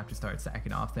 I'm gonna have to start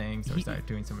sacking off things or start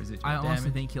doing some residual damage. I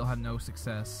honestly think he'll have no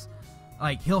success.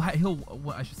 Like,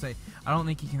 what I should say, I don't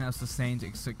think he can have sustained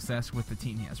success with the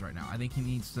team he has right now. I think he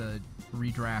needs to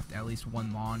redraft at least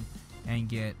 1 Mon and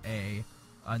get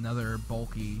another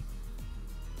bulky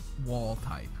wall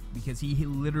type, because he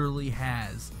literally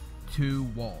has 2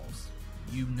 walls.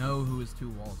 You know who his 2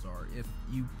 walls are. If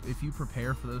you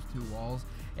prepare for those 2 walls,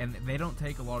 and they don't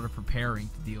take a lot of preparing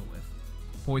to deal with,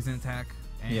 Poison Attack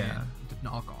and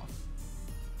Knockoff.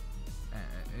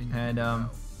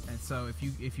 And so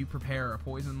if you prepare a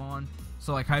Poison Mon,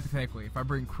 so like hypothetically, if I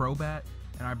bring Crobat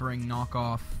and I bring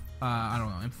Knockoff, I don't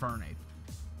know, Infernape,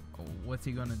 what's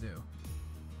he gonna do?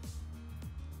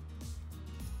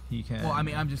 He can. Well, I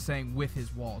mean, I'm just saying with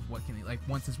his walls, what can he, like,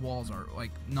 once his walls are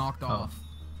like knocked off,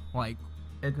 like,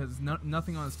 because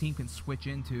nothing on his team can switch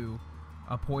into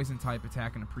a poison type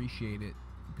attack and appreciate it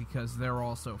because they're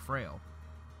all so frail.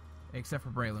 Except for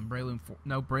Breloom.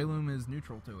 Breloom is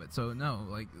neutral to it. So no,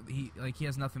 he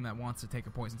has nothing that wants to take a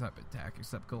poison type attack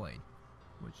except Gallade,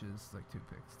 which is like 3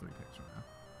 picks right now.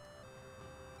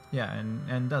 Yeah,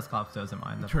 and Dusclops doesn't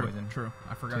mind the poison. True.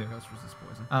 I forgot Ghost resist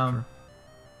poison. True.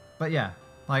 But yeah,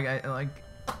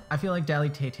 I feel like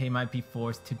Dalitete might be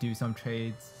forced to do some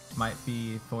trades, might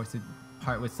be forced to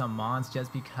part with some Mons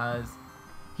just because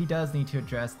he does need to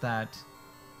address that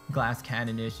glass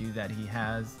cannon issue that he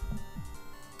has.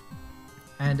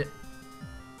 And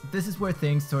this is where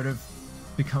things sort of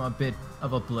become a bit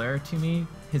of a blur to me.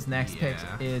 His next pick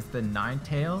is the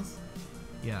Ninetales.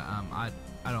 Yeah, I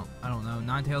don't know.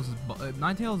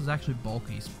 Ninetales is actually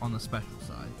bulky on the special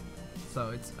side,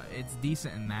 so it's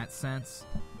decent in that sense.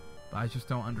 But I just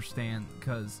don't understand,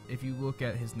 because if you look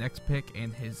at his next pick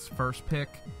and his first pick,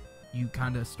 you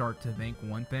kind of start to think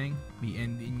one thing,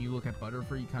 and you look at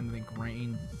Butterfree, you kind of think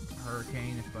Rain,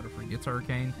 Hurricane. If Butterfree gets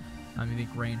Hurricane, you think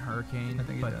Rain, Hurricane.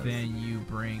 But then you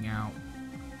bring out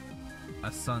a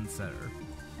Sunsetter,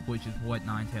 which is what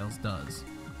Ninetales does.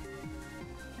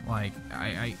 Like,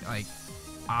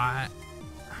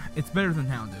 it's better than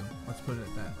Houndoom. Let's put it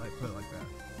at that. Put it like that.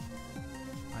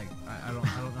 I don't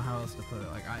know how else to put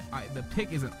it. The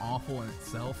pick isn't awful in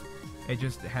itself. It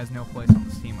just has no place on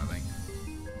this team, I think.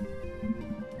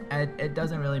 It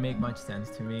doesn't really make much sense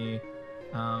to me.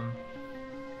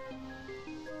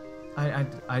 I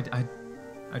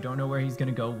don't know where he's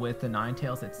gonna go with the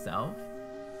Ninetales itself.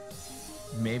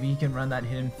 Maybe he can run that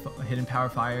hidden Power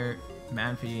Fire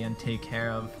Manphy and take care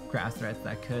of grass threats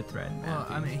that could threaten Manphy. Well,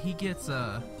 I mean, he gets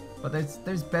But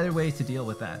there's better ways to deal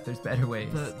with that. There's better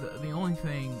ways. The only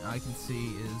thing I can see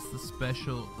is the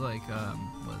special, what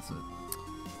is it?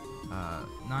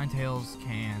 Ninetales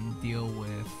can deal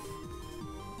with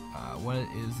what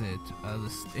is it?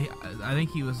 I think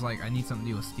he was like, I need something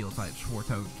to deal with steel types for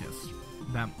Togekiss.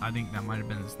 I think that might have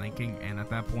been his thinking, and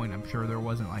at that point, I'm sure there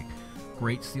wasn't like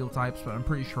great steel types, but I'm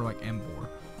pretty sure like Emboar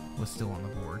was still on the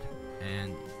board,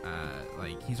 and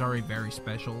he's already very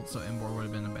special, so Emboar would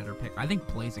have been a better pick. I think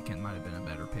Blaziken might have been a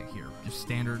better pick here. Just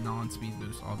standard non-speed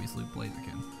boost, obviously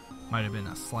Blaziken. might have been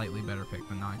a slightly better pick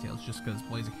than Ninetales, just because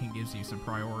Blaziken gives you some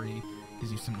priority,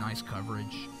 gives you some nice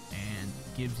coverage, and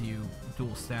gives you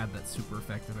dual stab that's super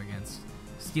effective against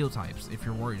Steel types if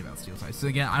you're worried about Steel types. So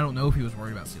again, I don't know if he was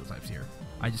worried about Steel types here.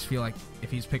 I just feel like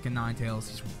if he's picking Ninetales,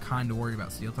 he's kind of worried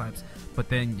about Steel types. But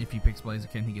then if he picks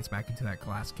Blaziken, he gets back into that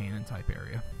Glass Cannon type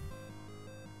area.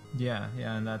 Yeah,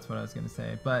 and that's what I was going to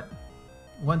say. But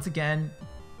once again,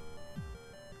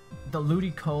 the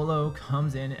Ludicolo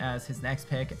comes in as his next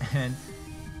pick, and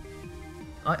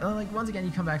like once again,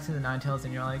 you come back to the Ninetales,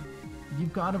 and you're like,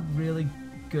 you've got a really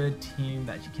good team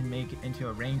that you can make into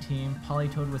a rain team.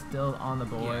 Politoed was still on the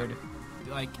board.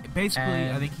 Yeah. Like basically,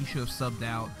 I think he should have subbed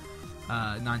out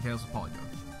Ninetales with Politoed.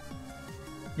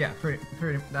 Yeah, pretty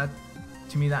that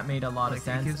to me that made a lot of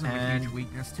sense. It gives him a huge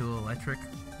weakness to electric,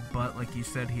 but like you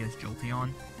said, he has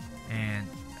Jolteon, and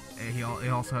he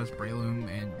also has Breloom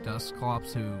and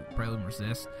Dusclops, who Breloom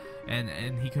resists, and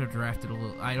he could have drafted a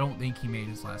little. I don't think he made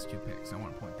his last two picks. I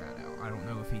want to point that out. I don't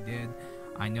know if he did.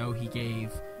 I know he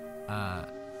gave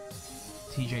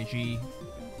TJG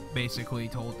basically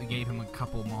gave him a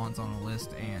couple Mons on the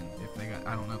list, and if they got,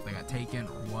 I don't know if they got taken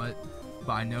or what,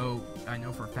 but I know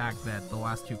for a fact that the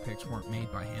last two picks weren't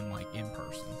made by him like in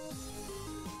person.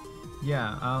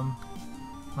 Yeah,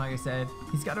 like I said,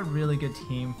 he's got a really good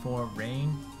team for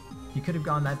rain. He could have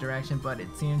gone that direction, but it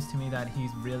seems to me that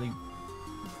he's really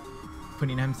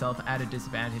putting himself at a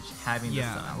disadvantage having the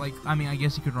sun. Like, I mean, I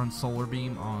guess you could run Solar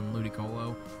Beam on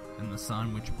Ludicolo in the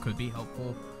sun, which could be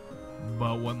helpful,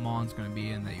 but what Mon's going to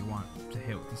be in that you want to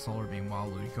hit with the Solar Beam while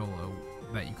Ludicolo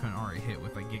that you couldn't already hit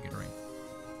with like Giga Drain?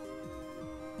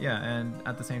 Yeah, and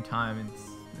at the same time,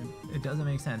 it doesn't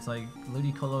make sense. Like,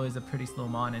 Ludicolo is a pretty slow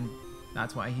Mon, and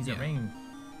that's why he's a rain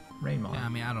Mon. Yeah, I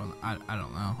mean, I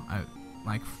don't know.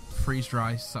 Like, Freeze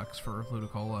Dry sucks for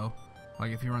Ludicolo.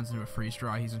 Like, if he runs into a Freeze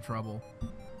Dry, he's in trouble.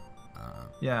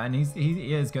 Yeah, and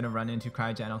he is going to run into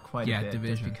Cryogenital quite a bit.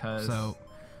 Division. Just because... So,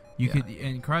 you could...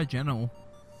 And Cryogenital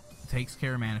takes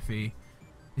care of Manaphy.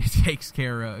 It takes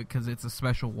care of... Because it's a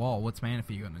special wall. What's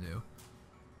Manaphy going to do?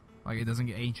 Like, it doesn't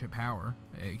get Ancient Power.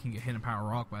 It can get Hidden Power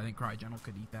Rock, but I think Cryogenital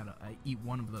could eat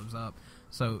one of those up.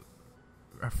 So,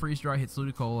 a Freeze Dry hits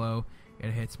Ludicolo.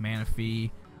 It hits Manaphy.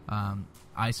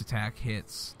 Ice Attack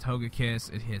hits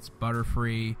Togekiss. It hits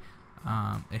Butterfree.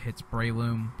 It hits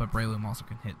Breloom, but Breloom also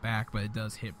can hit back, but it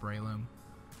does hit Breloom.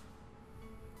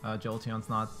 Jolteon's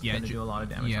not going to do a lot of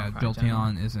damage. Yeah,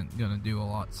 Jolteon isn't going to do a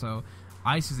lot. So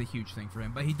Ice is a huge thing for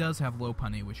him, but he does have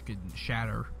Lopunny, which could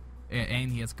shatter,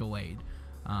 and he has Gallade.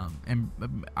 And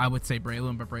I would say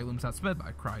Breloom, but Breloom's outsped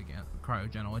by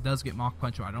Cryogenal. It does get Mach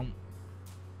Punch, but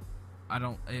I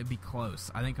don't. It'd be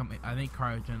close. I think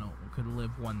Cryogenal could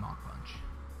live one Mach Punch.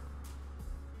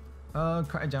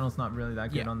 Cryogenal's not really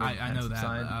that good on the I know that.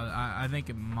 side. I think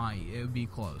it might. It would be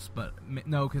close, but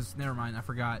no, because never mind. I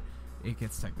forgot. It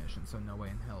gets Technician, so no way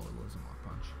in hell it lives a Mach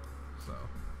Punch. So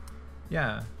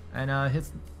yeah, and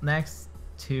his next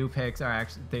two picks are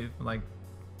actually like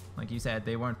you said,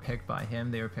 they weren't picked by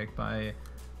him. They were picked by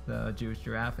the Jewish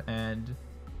Giraffe, and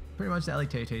pretty much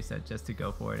Tate said just to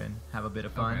go for it and have a bit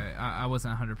of fun. Okay, I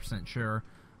wasn't 100% sure.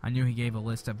 I knew he gave a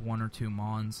list of one or two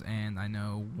Mons, and I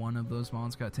know one of those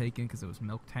Mons got taken because it was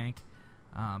Milk Tank.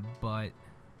 But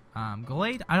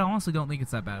Gallade, I honestly don't think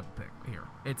it's that bad of a pick here.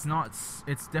 It's not.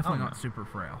 It's definitely not super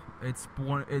frail. It's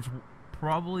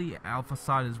probably Alpha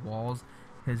Side as walls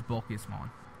his bulkiest Mon.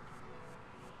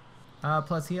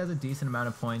 Plus, he has a decent amount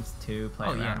of points to play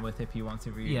around with if he wants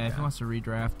to redraft. Yeah, if he wants to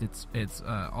redraft, it's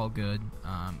all good.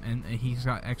 And he's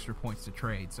got extra points to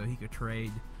trade, so he could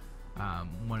trade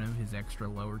one of his extra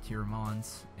lower tier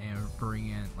Mons and bring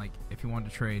in, like, if he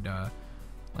wanted to trade,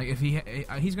 like, if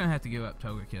he's gonna have to give up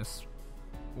Togekiss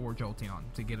or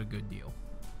Jolteon to get a good deal.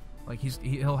 Like,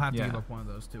 he'll have to give up one of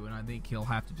those two, and I think he'll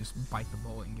have to just bite the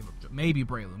bullet and give up maybe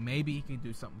Breloom. Maybe he can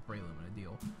do something with Breloom in a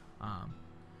deal.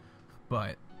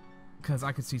 But because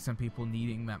I could see some people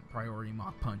needing that priority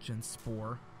Mach Punch and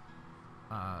Spore.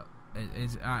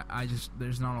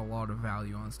 There's not a lot of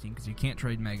value on this team because you can't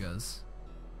trade Megas.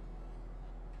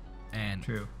 And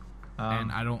true.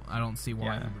 And I don't see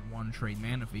why he would want to trade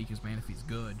Manaphy, because Manaphy's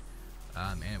good,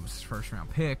 and it was his first round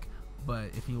pick.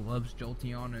 But if he loves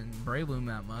Jolteon and Breloom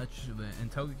that much,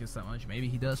 and Togekiss that much, maybe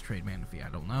he does trade Manaphy. I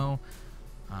don't know.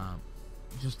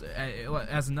 Just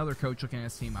as another coach looking at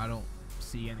his team, I don't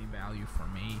see any value for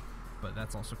me. But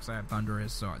that's also because I have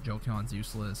Thundurus, so Jolteon's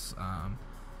useless.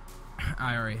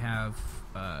 I already have.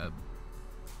 I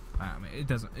mean, it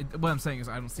doesn't. What I'm saying is,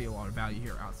 I don't see a lot of value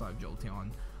here outside of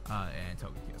Jolteon and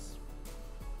Togekiss.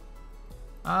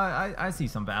 I see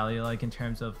some value, like in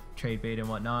terms of trade bait and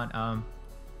whatnot.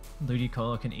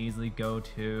 Ludicolo can easily go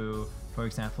to For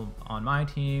example, on my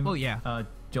team,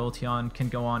 Jolteon can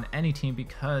go on any team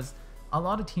because a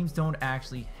lot of teams don't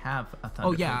actually have a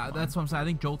Thunder Pokemon. That's what I'm saying. I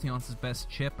think Jolteon's his best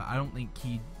chip, but I don't think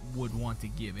he would want to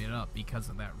give it up because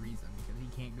of that reason. Because he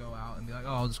can't go out and be like,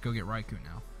 oh, I'll just go get Raikou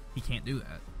now. He can't do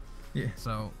that. Yeah.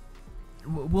 So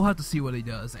we'll have to see what he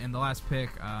does. And the last pick,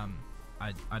 I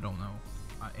don't know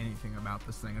anything about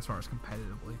this thing as far as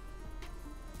competitively.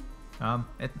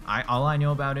 All I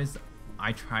know about is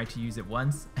I tried to use it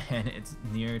once, and it's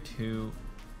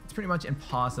pretty much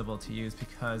impossible to use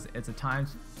because it's a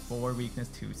times 4 weakness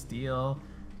to steel,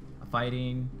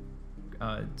 fighting.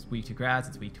 It's weak to grass,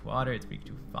 it's weak to water, it's weak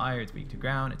to fire, it's weak to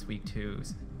ground, it's weak to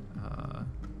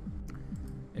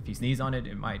if you sneeze on it,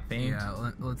 it might faint.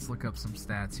 Yeah, let's look up some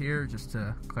stats here just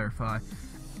to clarify.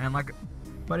 And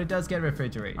but it does get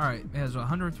refrigerate. All right, it has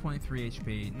 123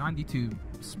 HP, 92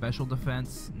 special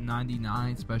defense,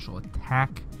 99 special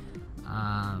attack.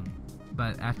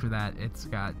 But after that, it's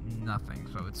got nothing.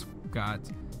 So it's got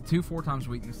 2 4x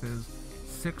weaknesses,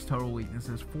 6 total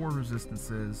weaknesses, 4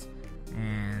 resistances,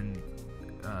 and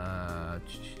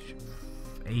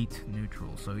 8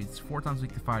 neutral. So it's 4x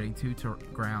weak to fighting, 2 to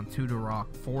ground, 2 to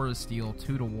rock, 4 to steel,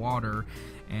 2 to water,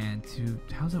 and 2.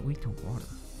 How's it weak to water?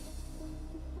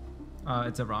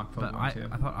 It's a rock Pokemon too.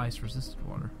 I thought ice resisted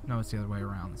water. No, it's the other way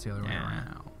around.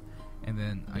 And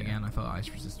then again, I thought ice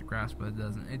resisted grass, but it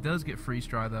doesn't. It does get freeze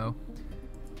dry though.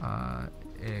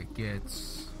 It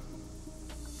gets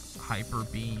hyper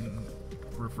beam,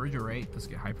 refrigerate. Does it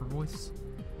get hyper voice?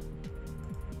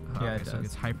 Yeah, it so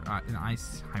does. it gets an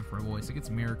ice hyper voice. It gets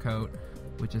mirror coat,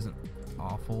 which isn't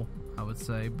awful, I would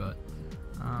say, but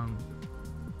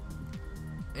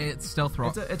it's stealth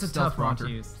rocker. It's a tough rock to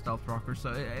use. Stealth rocker.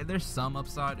 So there's some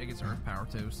upside. It gets earth power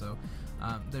too. So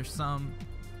there's some,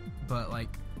 but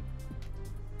like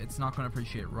it's not going to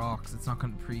appreciate rocks. It's not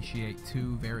going to appreciate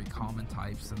 2 very common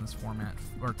types in this format,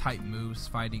 or type moves,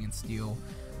 fighting and steel.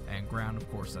 And ground, of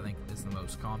course, I think is the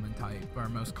most common type, or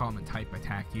most common type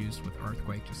attack used with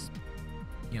Earthquake. Just,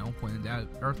 pointed out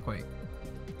Earthquake.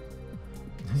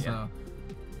 Yeah.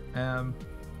 So,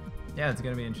 it's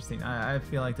gonna be interesting. I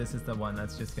feel like this is the one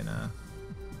that's just gonna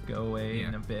go away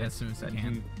in a bit. As soon as it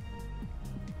can.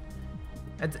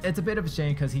 It's a bit of a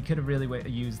shame because he could have really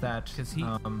used that. Because he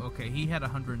had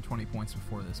 120 points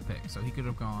before this pick, so he could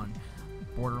have gone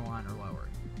borderline or lower.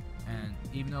 And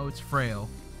even though it's frail,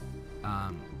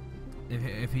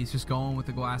 if he's just going with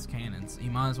the glass cannons, he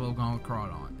might as well have gone with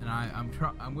Crawdon. And I'm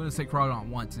going to say Crawdon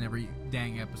once in every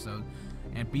dang episode.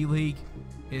 And B-League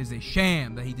is a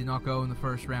sham that he did not go in the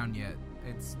first round yet.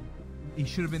 He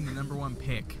should have been the #1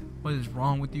 pick. What is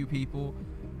wrong with you people?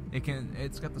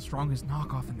 It's got the strongest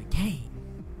knockoff in the game.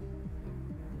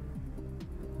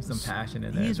 Some passion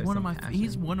in there. He's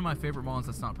one of my favorite mons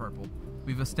that's not purple.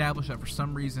 We've established that for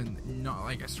some reason.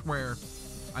 I swear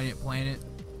I didn't plan it.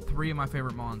 3 of my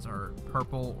favorite mons are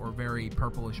purple or very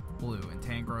purplish blue, and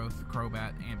Tangrowth,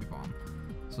 Crobat, Ambipom.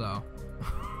 So,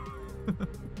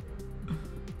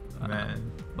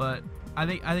 man. But I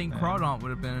think Crawdon would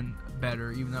have been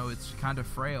better, even though it's kind of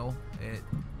frail. It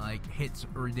hits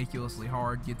ridiculously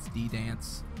hard, gets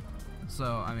D-Dance.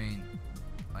 So I mean,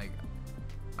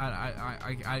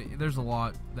 there's a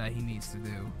lot that he needs to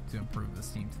do to improve this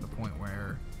team to the point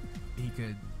where he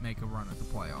could make a run at the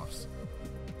playoffs.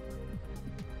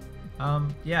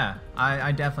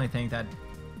 I definitely think that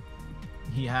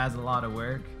he has a lot of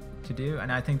work to do,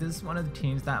 and I think this is one of the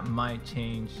teams that might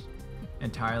change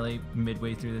entirely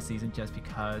midway through the season, just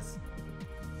because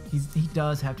he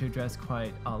does have to address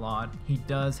quite a lot. He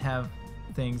does have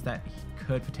things that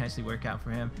could potentially work out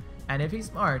for him, and if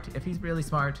he's really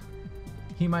smart,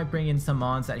 he might bring in some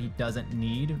mons that he doesn't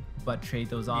need but trade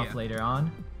those off later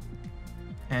on.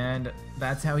 And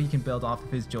that's how he can build off of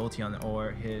his Jolteon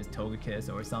or his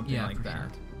Togekiss or something like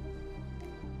that. Sure.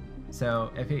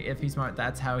 So if he's smart,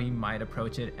 that's how he might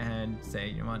approach it and say,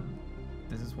 you know what,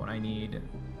 this is what I need.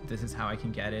 This is how I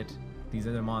can get it. These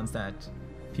are the mons that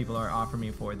people are offering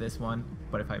me for this one.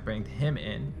 But if I bring him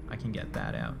in, I can get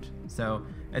that out. So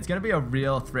it's going to be a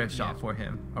real thrift shop for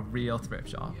him. A real thrift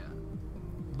shop. Yeah.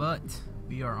 But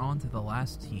we are on to the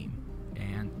last team,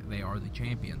 and they are the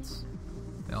champions.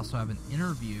 They also have an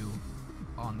interview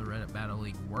on the Reddit Battle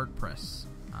League WordPress.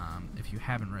 If you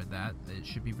haven't read that, it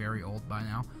should be very old by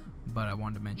now, but I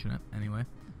wanted to mention it anyway.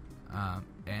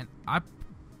 And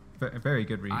very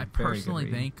good read. I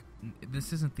personally think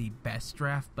this isn't the best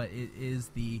draft, but it is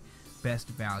the best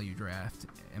value draft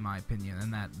in my opinion,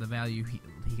 and that the value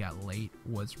he got late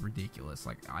was ridiculous.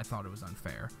 I thought it was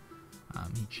unfair.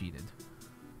 He cheated.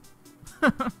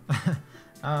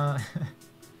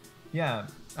 Yeah.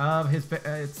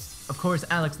 It's of course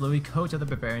Alex Louis, coach of the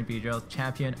Bavarian Beedrills,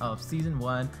 champion of season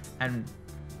 1, and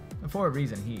for a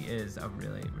reason, he is a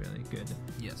really, really good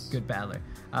battler.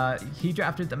 He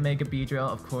drafted the Mega Beedrill.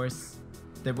 Of course,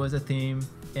 there was a theme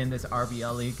in this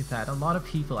RBL league that a lot of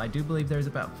people, I do believe there's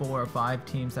about 4 or 5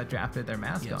 teams that drafted their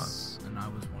mascot. Yes, and I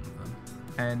was one of them.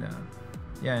 And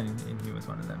yeah, and he was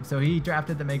one of them. So he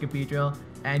drafted the Mega Beedrill,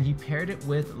 and he paired it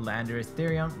with Landorus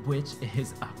Therion, which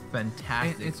is a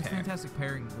fantastic It's a fantastic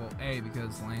pairing. Well, A,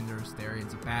 because Landorus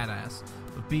Therion's a badass,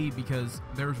 but B, because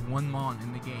there's one Mon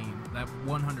in the game that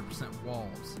 100%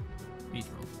 walls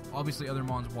Beedrill. Obviously, other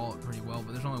Mons wall it pretty well,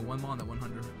 but there's only one Mon that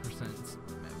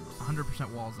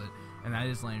 100% walls it, and that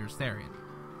is Landorus Therion.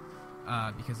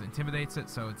 Because it intimidates it,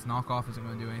 so its knockoff isn't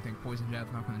going to do anything. Poison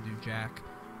Jab's not going to do jack.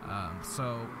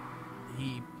 So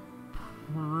he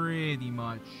pretty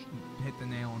much hit the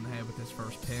nail on the head with his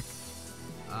first pick.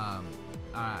 I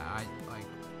like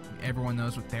everyone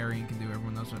knows what Therion can do,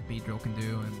 everyone knows what Beedrill can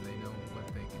do, and they know what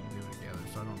they can do together.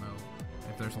 So I don't know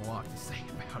if there's a lot to say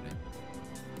about it.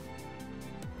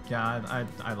 Yeah,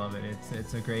 I love it.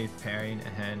 It's a great pairing,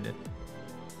 and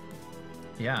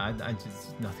yeah, I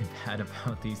just nothing bad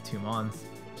about these 2 Mons.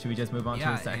 Should we just move on to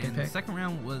the second pick? The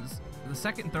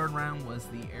second and third round was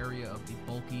the area of the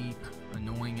bulky,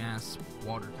 annoying-ass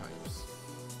water types.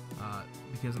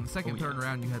 Because in the second and third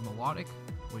round, you had Melodic,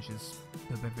 which is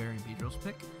the Bavarian Beedrills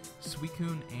pick,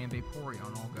 Suicune, and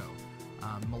Vaporeon all go.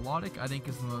 Melodic, I think,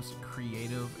 is the most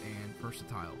creative and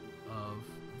versatile of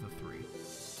the 3.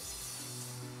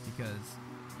 Because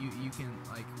you can,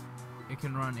 like, it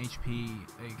can run HP,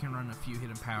 it can run a few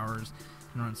hidden powers,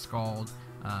 it can run Scald,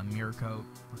 Mirror Coat,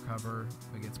 Recover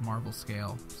against Marvel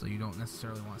Scale, so you don't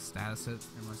necessarily want to status it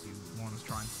unless you want to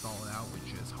try and stall it out,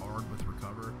 which is hard with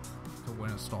Recover to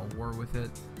win a stall war with it.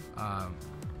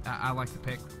 I like the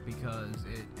pick because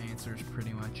it answers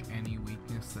pretty much any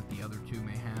weakness that the other 2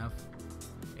 may have,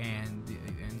 and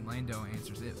Lando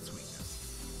answers its weakness.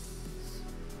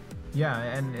 Yeah,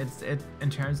 and it in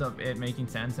terms of it making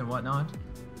sense and whatnot,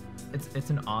 it's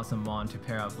an awesome Mon to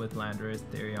pair up with Landorus,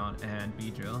 Therion, and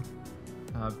Beedrill.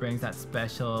 Brings that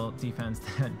special defense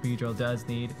that Beedrill does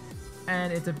need,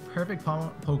 and it's a perfect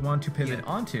Pokemon to pivot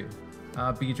onto.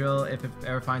 Beedrill, if it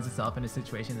ever finds itself in a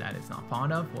situation that it's not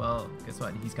fond of, well, guess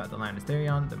what? He's got the Landorus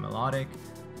Therion, the Melodic,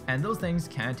 and those things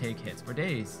can take hits for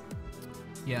days.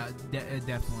 Yeah,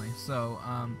 definitely. So,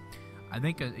 I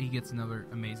think he gets another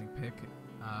amazing pick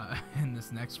in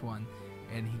this next one,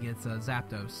 and he gets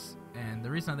Zapdos. And the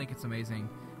reason I think it's amazing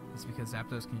is because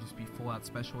Zapdos can just be full-out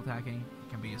special attacking.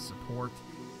 It can be a support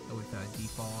with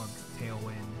Defog,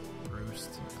 Tailwind,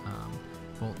 Roost,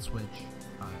 Volt Switch.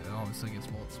 It obviously gets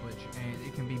Volt Switch. And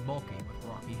it can be bulky with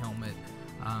Rocky Helmet.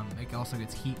 It also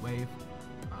gets Heat Wave.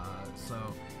 So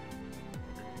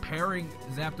pairing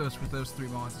Zapdos with those 3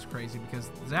 Mons is crazy because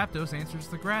Zapdos answers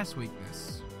the grass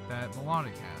weakness that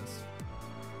Melodic has.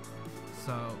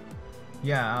 So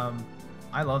yeah,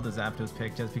 I love the Zapdos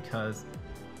pick just because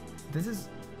this is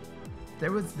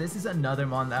another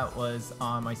Mon that was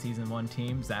on my season 1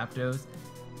 team, Zapdos,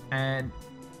 and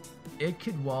it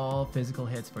could wall physical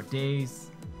hits for days,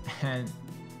 and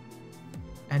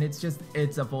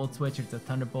it's a Volt Switch, it's a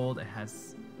Thunderbolt, it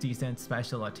has decent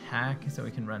special attack, so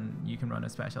you can run a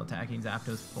special attacking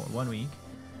Zapdos for 1 week.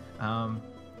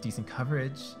 Decent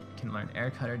coverage, can learn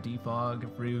Air Cutter, Defog,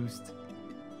 Roost.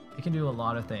 It can do a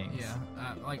lot of things. Yeah,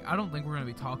 like I don't think we're gonna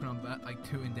be talking about like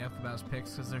too in depth about his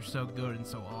picks because they're so good and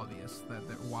so obvious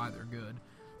why they're good.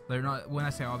 They're not. When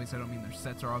I say obvious, I don't mean their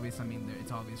sets are obvious. I mean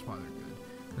it's obvious why they're good.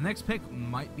 The next pick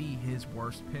might be his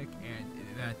worst pick, and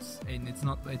it's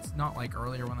not like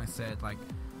earlier when I said like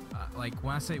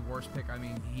when I say worst pick, I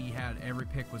mean he had every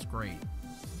pick was great,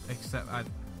 except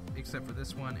for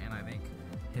this one, and I think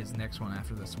his next one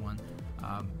after this one.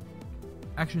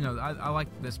 Actually, no, I like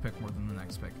this pick more than the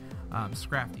next pick.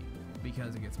 Scrafty,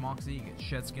 because it gets Moxie, it gets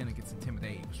Shed Skin, it gets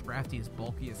Intimidating. Scrafty is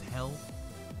bulky as hell.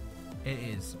 It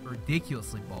is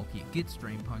ridiculously bulky. It gets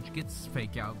Drain Punch, gets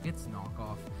Fake Out, gets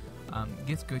Knockoff,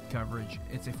 gets good coverage.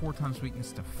 It's a 4x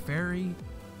weakness to Fairy,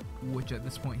 which at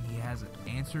this point he hasn't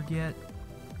answered yet.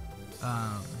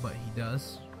 But he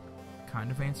does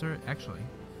kind of answer it. Actually,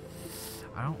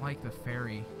 I don't like the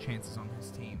Fairy chances on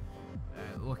his team.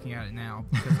 Looking at it now,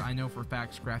 because I know for a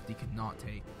fact Scrafty could not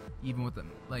take, even with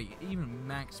even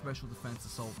max special defense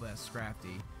assault vest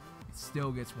Scrafty, it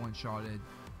still gets one-shotted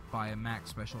by a max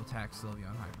special attack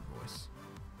Sylveon Hyper Voice.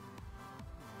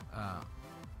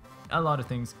 A lot of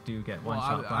things do get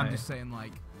one-shot by. I'm just saying,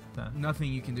 like,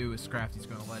 nothing you can do with Scrafty's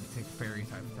going to let it take a Fairy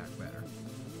type attack better.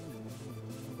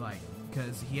 Like,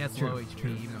 because he has low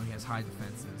HP, even though he has high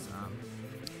defenses.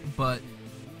 But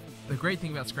the great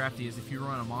thing about Scrafty is if you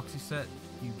run a Moxie set,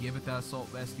 you give it that assault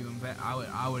vest. You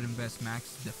I would invest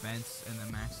max defense and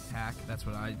then max attack. That's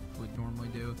what I would normally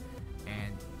do,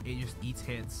 and it just eats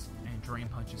hits and drain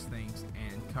punches things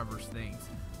and covers things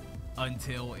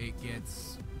until it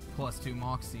gets +2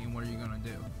 Moxie. And what are you gonna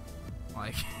do?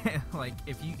 Like, like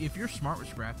if you're smart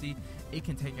with Scrafty, it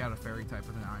can take out a fairy type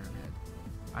with an Iron Head.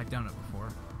 I've done it before.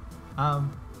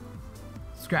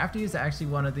 Scrafty is actually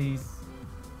one of these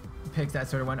picks that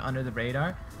sort of went under the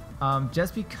radar.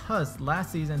 Just because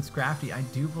last season Scrafty, I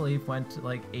do believe, went to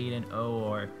like 8-0,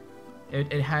 or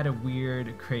it had a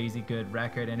weird, crazy good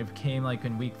record, and it became like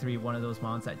in week 3 one of those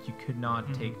mons that you could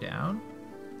not take down.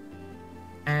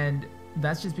 And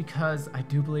that's just because I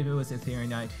do believe it was Ethereal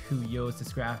Knight who used the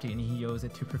Scrafty, and he used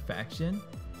it to perfection.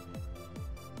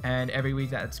 And every week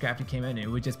that Scrafty came in, it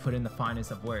would just put in the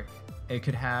finest of work. It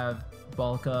could have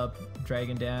bulk up,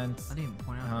 Dragon Dance. I didn't even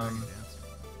point out Dragon Dance.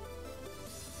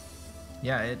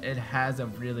 Yeah, it has a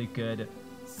really good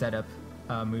setup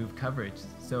move coverage.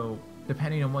 So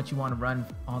depending on what you want to run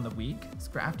on the week,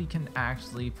 Scrafty can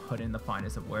actually put in the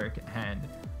finest of work and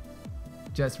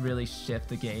just really shift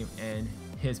the game in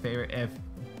his favor if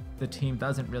the team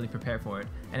doesn't really prepare for it.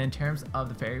 And in terms of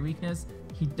the fairy weakness,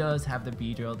 he does have the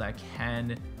Beedrill that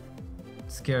can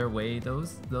scare away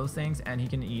those things, and he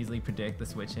can easily predict the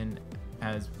switch in.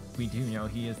 As we do know,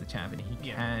 he is the champion. He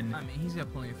can. I mean, he's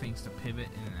got plenty of things to pivot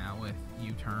in and out with.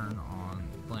 U-turn on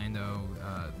Lando,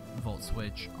 Volt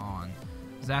Switch on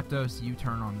Zapdos,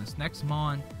 U-turn on this next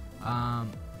Mon. I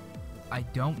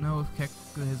don't know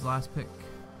if his last pick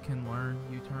can learn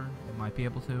U-turn. It might be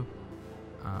able to.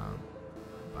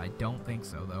 I don't think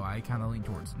so, though. I kind of lean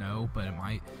towards no, but it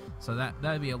might. So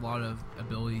that'd be a lot of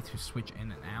ability to switch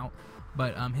in and out.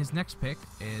 But his next pick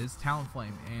is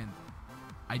Talonflame, and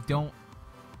I don't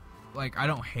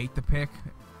hate the pick,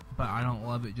 but I don't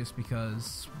love it just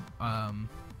because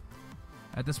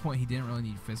at this point he didn't really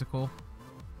need physical,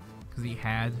 because he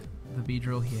had the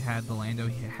Beedrill, he had the Lando,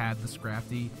 he had the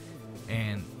Scrafty,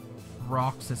 and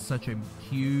Rocks is such a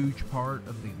huge part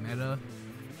of the meta.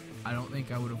 I don't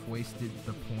think I would have wasted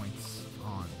the points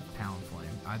on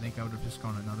Talonflame. I think I would have just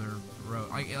gone another road.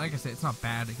 Like I said, it's not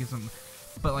bad. It gives him,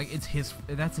 but like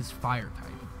that's his fire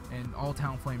type. And all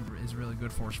Talonflame is really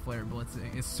good for is Flare Blitz.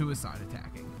 It's suicide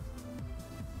attacking.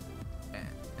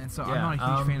 And so I'm not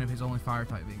a huge fan of his only fire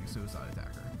type being a suicide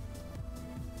attacker.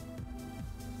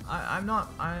 I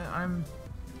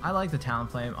like the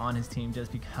Talonflame on his team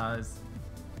just because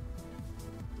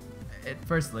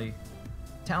firstly,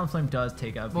 Talonflame does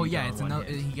take out Beedrill. Well, yeah,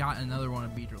 he got another one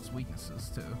of Beedrill's weaknesses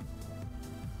too.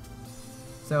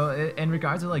 So in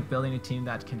regards to like building a team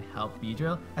that can help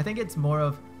Beedrill, I think it's more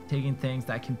of taking things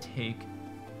that could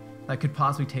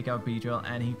possibly take out Beedrill,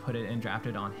 and he put it and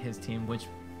drafted on his team, which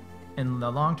in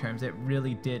the long terms it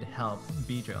really did help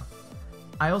Beedrill.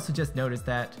 I also just noticed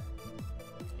that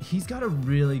he's got a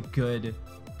really good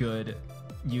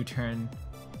U-turn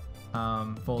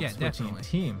Volt switching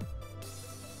team,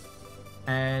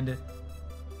 and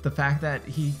the fact that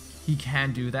he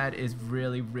can do that is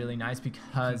really, really nice,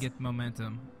 because he get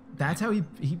momentum. That's how he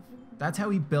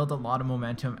built a lot of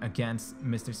momentum against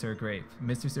Mr. Sir Grape.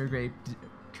 Mr. Sir Grape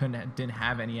didn't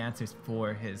have any answers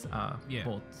for his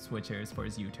Volt switchers, for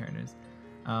his U-turners.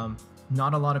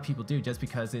 Not a lot of people do, just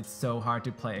because it's so hard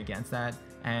to play against that,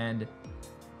 and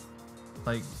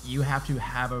like you have to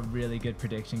have a really good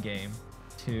prediction game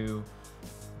to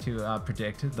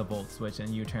predict the Volt switch and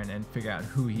U-turn and figure out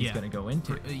who he's going to go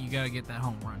into. You got to get that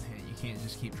home run hit. You can't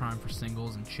just keep trying for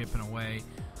singles and chipping away.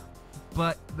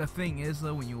 But the thing is,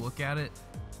 though, when you look at it,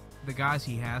 the guys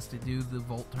he has to do the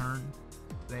Volt turn,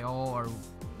 they all are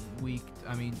weak.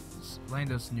 I mean,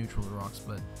 Lando's neutral to Rocks,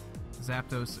 but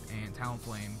Zapdos and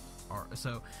Talonflame are.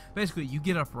 So basically, you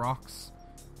get up Rocks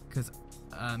because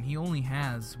he only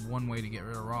has one way to get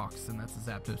rid of Rocks, and that's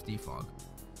the Zapdos Defog.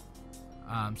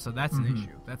 So that's an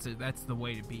issue. That's the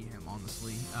way to beat him,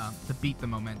 honestly. To beat the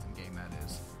momentum game, that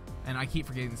is. And I keep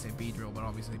forgetting to say Beedrill, but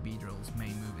obviously Beedrill's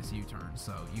main move is U-turn,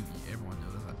 so everyone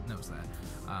knows that.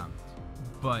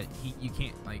 But you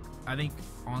can't, like, I think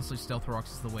honestly Stealth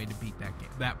Rocks is the way to beat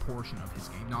that portion of his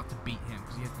game, not to beat him,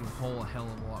 because you have to do a whole hell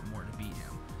of a lot more to beat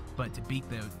him. But to beat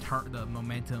the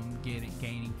momentum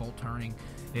gaining Volt turning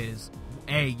is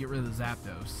A, get rid of the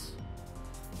Zapdos,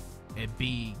 and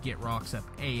B, get Rocks up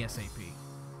ASAP.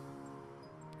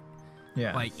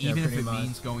 Yeah, like even if it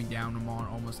means going down them on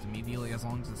almost immediately, as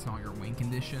long as it's not your win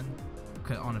condition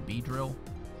on a Beedrill,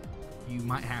 you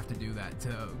might have to do that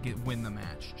to win the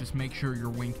match. Just make sure your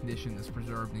win condition is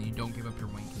preserved and you don't give up your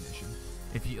win condition.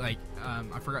 If you I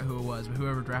forgot who it was, but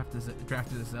whoever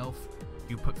drafted his elf,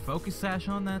 You put Focus Sash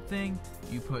on that thing,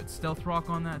 you put Stealth Rock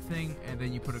on that thing, and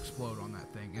then you put Explode on that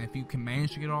thing. And if you can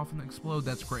manage to get off and Explode,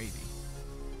 that's gravy.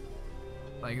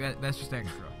 Like, that's just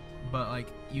extra. But, like,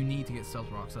 you need to get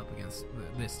Stealth Rocks up against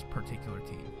this particular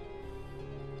team.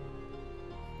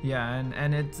 Yeah,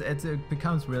 and it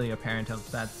becomes really apparent of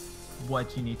that's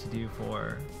what you need to do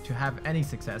to have any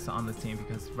success on this team,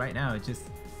 because right now it's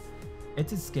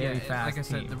a scary fast like I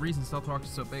said, team. the reason Stealth Rock is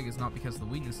so big is not because of the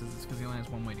weaknesses, it's because he only has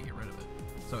one way to get rid of it.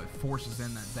 So it forces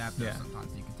in that Zapdos sometimes,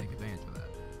 and you can take advantage of that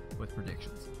with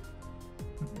predictions.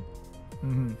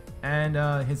 Mm-hmm. And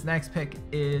his next pick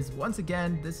is, once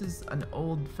again, this is an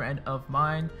old friend of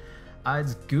mine.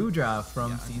 It's Goodra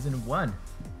from Season 1.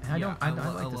 I like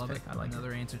this pick. I like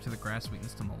Another answer to the grass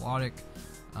weakness to Melodic.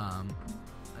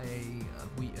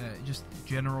 Just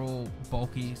general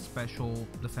bulky special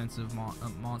defensive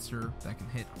monster that can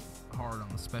hit hard on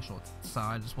the special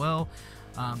side as well.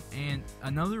 And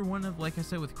another one of, like I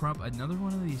said with Crump, another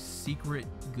one of these secret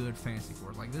good fantasy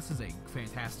cores. Like, this is a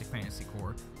fantastic fantasy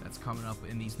core that's coming up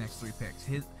in these next 3 picks.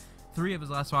 Three of his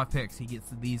last 5 picks, he gets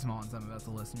these mons I'm about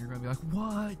to list, and you're going to be like,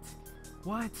 what?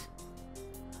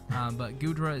 But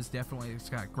Goodra is definitely, it's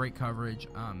got great coverage.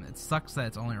 It sucks that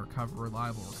it's only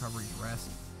reliable recovery and rest,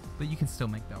 but you can still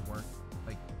make that work.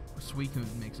 Like,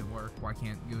 Suicune makes it work. Why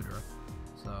can't Goodra?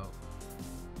 So,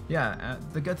 yeah,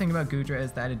 the good thing about Goodra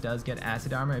is that it does get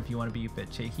acid armor if you want to be a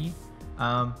bit cheeky.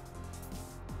 Let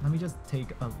me just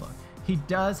take a look. He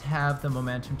does have the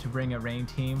momentum to bring a rain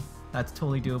team. That's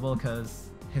totally doable because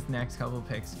his next couple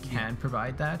picks can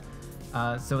provide that.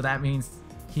 So that means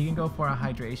he can go for a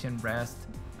hydration, rest,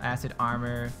 acid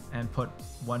armor, and put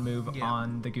one move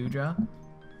on the Goodra.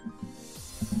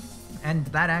 And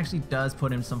that actually does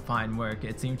put him some fine work.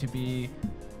 It seemed to be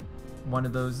one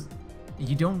of those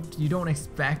you don't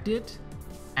expect it,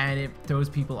 and it throws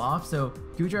people off. So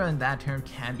Goodra in that term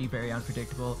can be very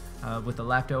unpredictable. With the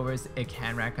leftovers, it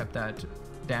can rack up that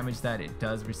damage that it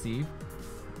does receive.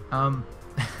 Obviously,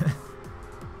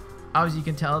 you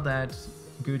can tell that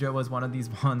Goodra was one of these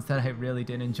ones that I really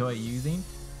did enjoy using,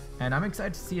 and I'm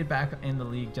excited to see it back in the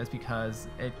league just because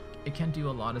it can do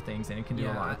a lot of things, and it can do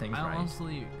a lot of things right.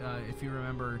 Honestly, if you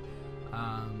remember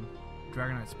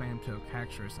Dragonite spam to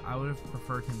Haxorus, I would have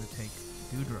preferred him to take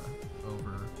Goodra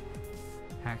over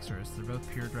Haxorus. They're both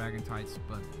pure dragon types,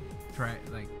 but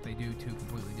they do 2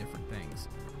 completely different things.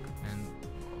 And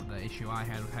the issue I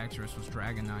had with Haxorus was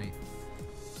Dragonite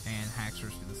and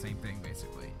Haxorus do the same thing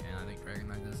basically, and I think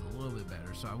Dragonite does a little bit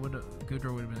better. So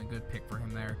Goodra would have been a good pick for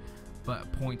him there,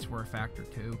 but points were a factor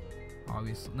too.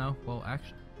 Obviously, no, well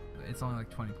actually, it's only like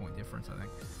 20-point difference I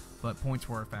think, but points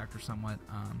were a factor somewhat.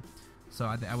 So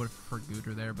I would have preferred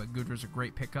Goodra there, but Goodra's a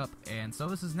great pickup, and so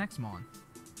is his next mon.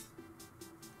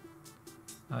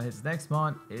 His next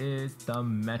mon is the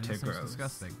Metagross. It's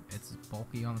disgusting. It's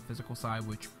bulky on the physical side,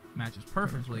 which matches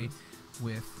perfectly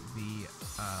with the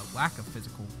lack of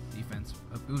physical defense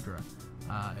of Goodra.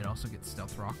 It also gets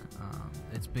Stealth Rock.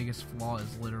 Its biggest flaw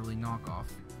is literally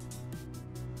knockoff,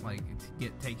 like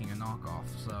taking a knockoff.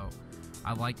 So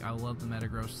I love the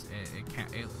Metagross.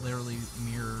 It literally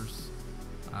mirrors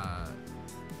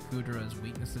Goodra's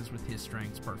weaknesses with his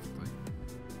strengths perfectly.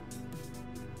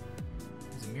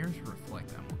 Does it mirrors or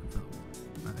reflect? I'm looking for the one.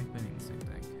 I think they mean the same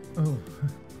thing.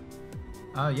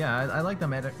 Oh. Yeah, I like the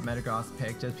Metagross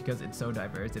pick just because it's so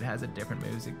diverse. It has a different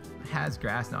moves. It has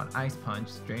Grass Knot, Ice Punch,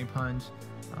 Drain Punch,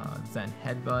 Zen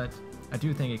Headbutt. I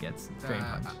do think it gets Drain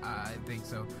Punch. I think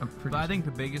so. I think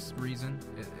the biggest reason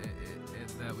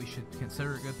that we should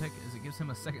consider a good pick is it gives him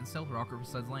a second Stealth Rocker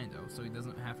besides Lando, so he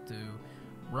doesn't have to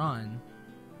run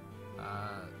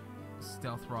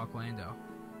Stealth Rock Lando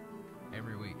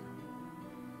every week.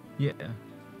 Yeah,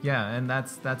 and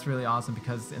that's really awesome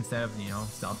because instead of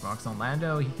Stealth Rocks on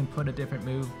Lando, he can put a different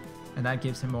move, and that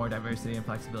gives him more diversity and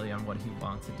flexibility on what he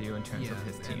wants to do in terms of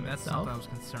his team that's itself. Something I was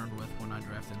concerned with when I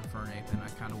drafted Infernape, and I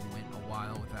kind of went a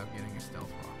while without getting a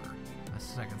Stealth Rocker, a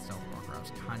second Stealth Rocker. I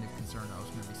was kind of concerned I was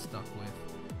going to be stuck with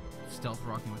Stealth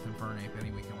Rocking with Infernape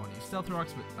any week I want to use Stealth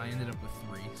Rocks, but I ended up with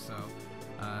 3, so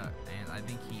and I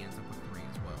think he ends up with 3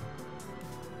 as well.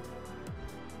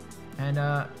 And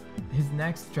his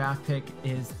next draft pick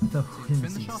is the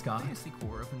Whimsy Scott. Fantasy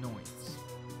core of annoyance.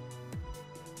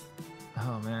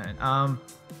 Oh man,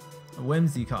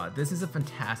 Whimsicott. This is a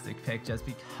fantastic pick just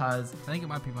because I think it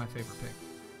might be my favorite pick,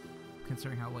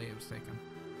 considering how late it was taken.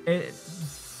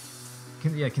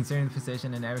 Considering the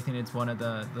position and everything, it's one of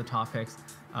the top picks.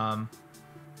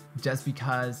 Just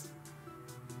because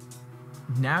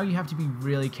now you have to be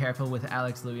really careful with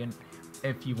Alex Luyan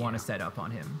if you want to set up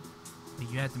on him.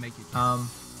 You have to make it count.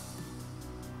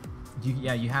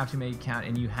 You have to make it count,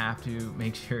 and you have to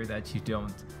make sure that you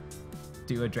don't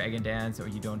do a dragon dance or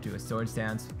you don't do a swords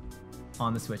dance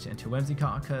on the switch into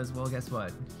Whimsicott, because, well, guess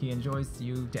what? He enjoys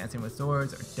you dancing with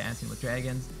swords or dancing with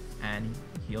dragons, and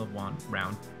he'll want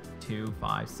round 2,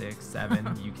 5, 6,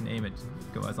 7. You can name it.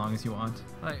 Go as long as you want.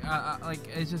 Like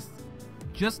it's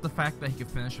just the fact that he could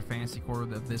finish a fantasy core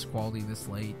of this quality this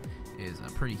late is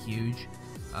pretty huge.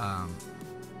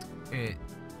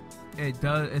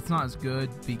 It's not as good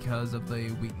because of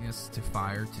the weakness to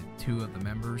fire to 2 of the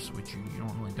members, which you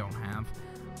normally don't have.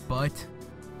 But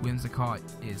Whimsicott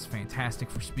is fantastic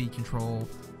for speed control.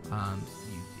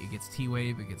 It gets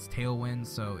T-Wave, it gets Tailwind,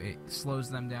 so it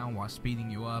slows them down while speeding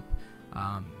you up.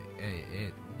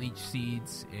 It leech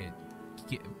seeds. It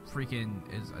freaking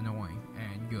is annoying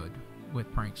and good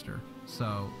with Prankster.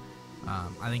 So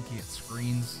I think he gets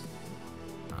screens.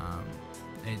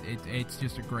 It's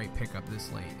just a great pickup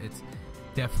this late. It's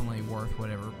definitely worth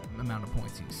whatever amount of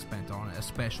points he's spent on it,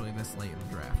 especially this late in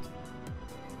the draft.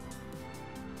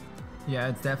 Yeah,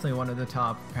 it's definitely one of the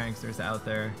top pranksters out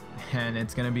there, and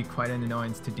it's going to be quite an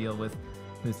annoyance to deal with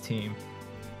this team.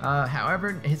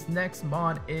 However, his next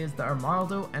mod is the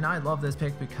Armaldo, and I love this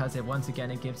pick because once again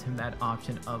it gives him that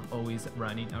option of always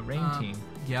running a rain team.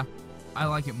 Yeah, I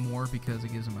like it more because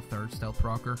it gives him a 3rd stealth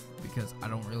rocker, because I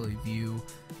don't really view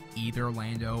either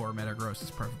Lando or Metagross as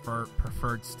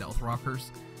preferred stealth rockers,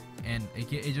 and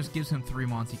it just gives him 3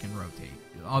 mons he can rotate.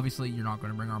 Obviously, you're not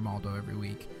going to bring Armaldo every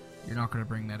week. You're not going to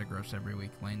bring Metagross every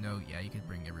week. Lando, yeah, you could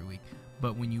bring every week.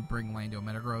 But when you bring Lando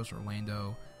Metagross or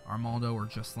Lando Armaldo or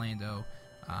just Lando,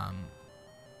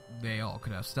 they all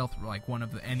could have stealth. Like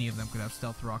any of them could have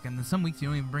stealth rock. And then some weeks you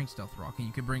don't even bring stealth rock, and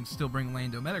you could still bring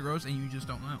Lando Metagross, and you just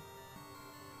don't know.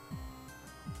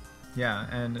 Yeah,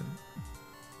 and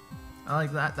I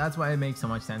like that. That's why it makes so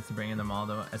much sense to bring in the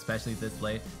Armaldo, especially this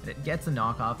late. It gets a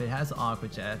knockoff. It has Aqua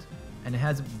Jet, and it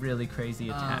has really crazy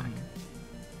attack.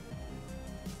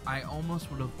 I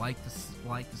almost would have liked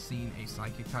to seen a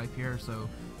psychic type here, so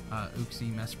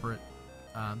Uxie, Mesprit,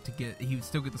 he would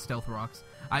still get the stealth rocks.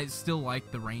 I still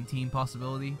like the rain team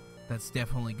possibility. That's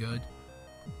definitely good.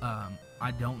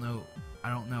 I don't know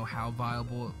how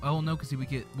viable. Oh no, because he would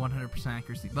get 100%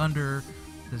 accuracy Thunder.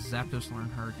 Does Zapdos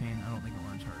learn Hurricane? I don't think it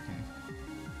learns Hurricane.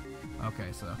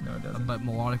 Okay, so no, it doesn't. But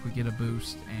Melodic would get a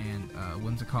boost, and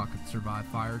Whimsicott could survive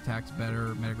fire attacks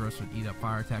better. Metagross would eat up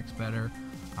fire attacks better.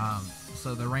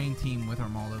 So the rain team with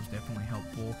Armaldo is definitely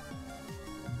helpful,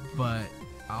 but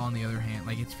on the other hand,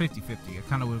 like, it's 50-50. I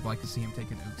kind of would have liked to see him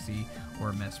take an Uxie or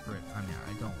a Mesprit. I mean,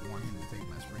 I don't want him to take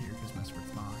Mesprit here because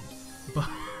Mesprit's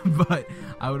fine, but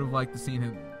I would have liked to see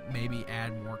him maybe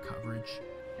add more coverage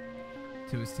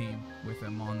to his team with a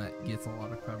mon that gets a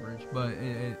lot of coverage. But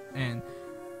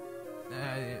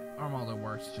Armaldo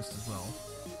works just as well.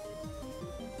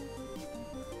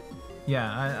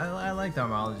 Yeah, I like the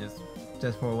Armaldo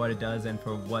just for what it does and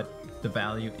for what the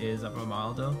value is of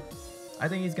Armaldo. I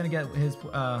think he's gonna get his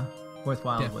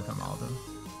worthwhile with Armaldo.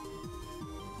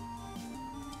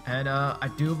 And I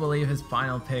do believe his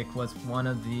final pick was one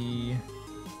of the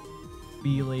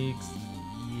B-League's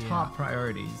top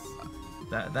priorities.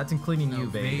 That's including you,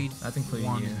 Vade. That's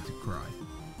including you. To cry.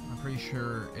 I'm pretty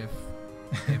sure if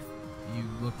you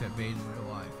looked at Vade in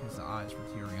real life, his eyes were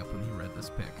tearing up when he read this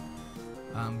pick.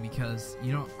 Because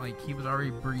he was already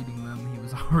breeding them. He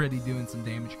was already doing some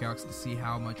damage calcs to see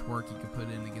how much work he could put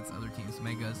in against other teams'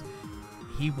 megas.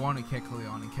 He wanted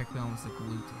Kecleon, and Kecleon was the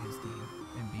glue to his team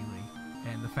in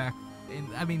B-League. And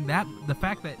the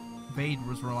fact that Vade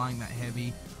was relying that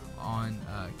heavy on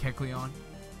Kecleon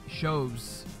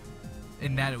shows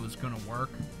in that it was going to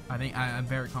work. I'm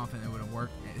very confident it would have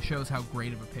worked. It shows how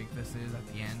great of a pick this is at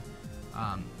the end,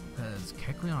 because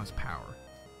Kecleon's power.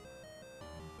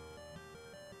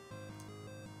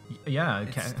 Yeah,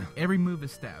 every move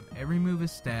is stab. Every move is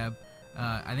stab.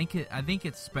 I think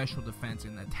it's special defense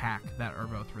and attack that are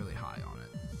both really high on it.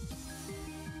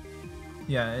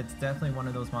 Yeah, it's definitely one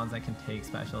of those mons that can take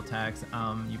special attacks.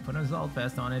 You put an Assault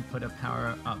Vest on it, put a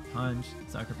Power Up Punch,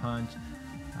 Sucker Punch,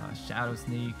 Shadow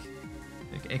Sneak.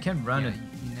 It can run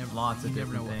lots of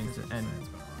different things. And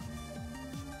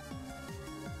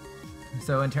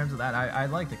so in terms of that, I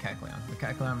like the Kecleon. The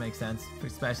Kecleon makes sense,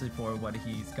 especially for what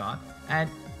he's got. And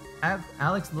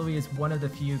Alex Louis is one of the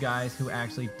few guys who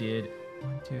actually did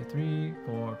 1, 2, 3,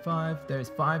 4, 5. There's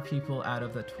 5 people out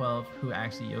of the 12 who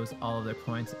actually used all of their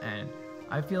points, and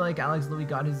I feel like Alex Louis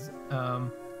got his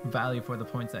value for the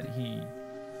points that he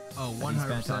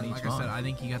 100%. Like I said, I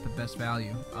think he got the best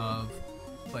value of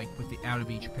out of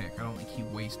each pick. I don't think he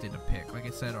wasted a pick. Like I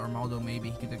said, Armaldo,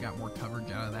 maybe he could have got more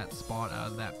coverage out of that spot, out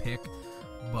of that pick,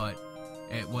 but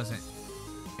it wasn't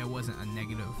a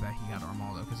negative that he got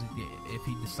Armaldo, because if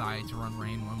he decided to run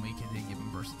rain one week, it did give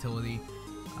him versatility.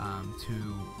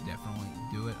 to definitely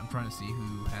do it. I'm trying to see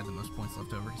who had the most points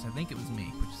left over because I think it was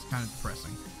me, which is kind of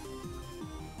depressing.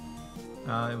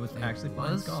 It was actually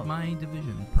my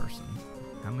division person.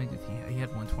 How many did he have? He had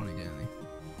 120, didn't he?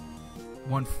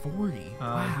 140.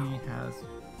 Wow. He has.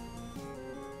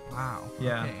 Wow.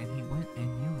 Yeah. Okay, and he went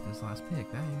and knew with his last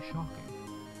pick. That is shocking.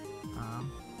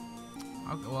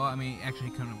 Well, I mean, actually,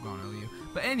 he couldn't have gone OU.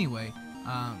 But anyway,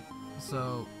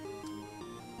 so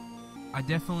I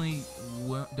definitely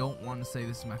don't want to say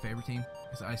this is my favorite team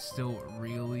because I still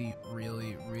really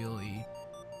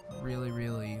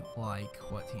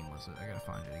like, what team was it? I gotta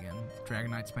find it again.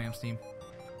 Dragon Knight Spam's team.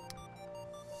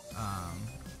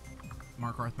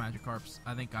 Markarth Magikarps.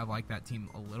 I think I like that team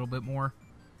a little bit more.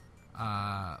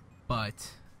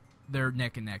 But they're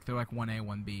neck and neck. They're like 1A,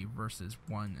 1B versus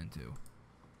 1 and 2.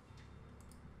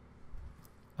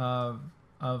 Of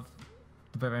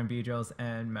the Bavarian Beedrills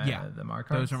and the Markarths.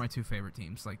 Those are my two favorite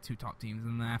teams, like two top teams.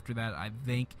 And then after that, I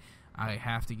think I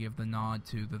have to give the nod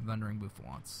to the Thundering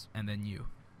Bouffalants, and then you.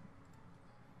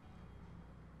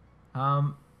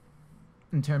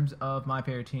 In terms of my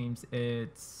favorite teams, I'm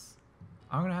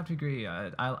gonna have to agree.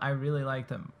 I really like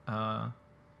the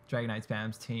Dragon Knight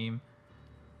Spam's team.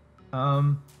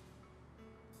 I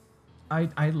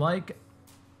like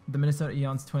the Minnesota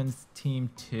Eons Twins team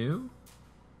too,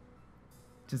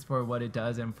 just for what it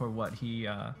does and for what he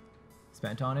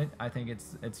spent on it. I think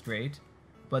it's great.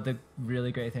 But the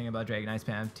really great thing about Dragon Knight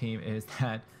Spam's team is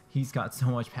that he's got so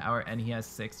much power and he has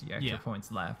 60 extra points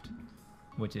left,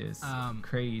 which is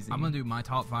crazy. I'm going to do my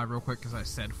top 5 real quick because I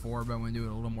said 4, but I'm going to do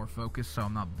it a little more focused so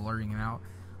I'm not blurring it out.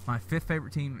 My 5th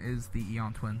favorite team is the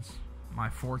Eon Twins. My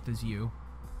 4th is your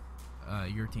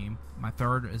team. My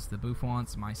 3rd is the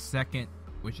Bouffalants. My 2nd,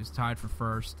 which is tied for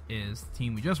 1st, is the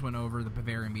team we just went over, the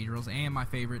Bavarian Beedrills. And my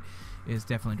favorite is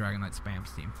definitely Dragon Knight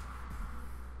Spam's team.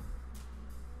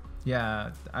 Yeah,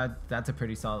 that's a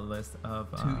pretty solid list of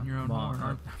tooting your own horn.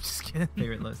 I'm just kidding.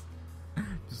 Favorite list.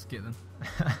 Just kidding.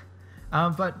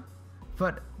 But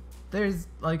there's,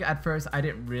 like, at first I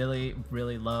didn't really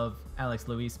love Alex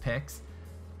Louis' picks,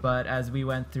 but as we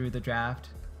went through the draft,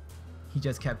 he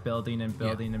just kept building and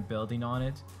building and building on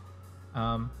it.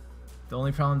 The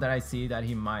only problem that I see that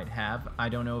he might have, I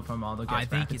don't know if Armaldo gets I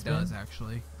think he does,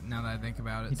 actually, now that I think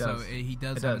about it. He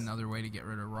does have another way to get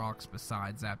rid of rocks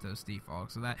besides Zapdos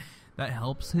Default, so that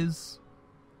helps his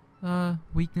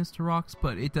weakness to rocks,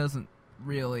 but it doesn't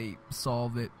really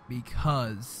solve it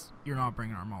because you're not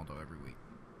bringing Armaldo every week.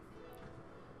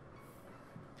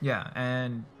 Yeah,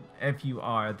 and if you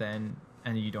are, then,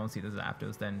 and you don't see the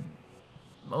Zapdos, then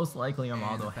most likely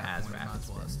Armaldo has Rapid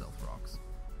Spin. Stealth rocks.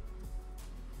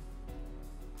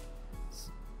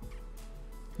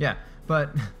 Yeah,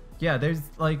 but yeah, there's,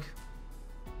 like,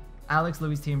 Alex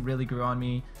Louis' team really grew on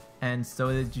me, and so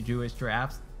did the Jewish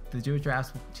Drafts. The Jewish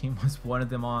Drafts team was one of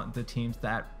them on the teams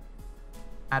that,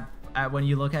 when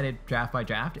you look at it draft by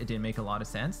draft, it didn't make a lot of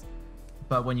sense.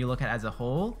 But when you look at it as a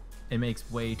whole, it makes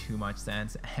way too much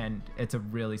sense, and it's a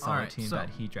really solid team that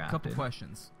he drafted. Couple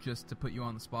questions, just to put you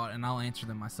on the spot, and I'll answer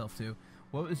them myself too.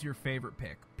 What was your favorite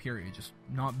pick? Period. Just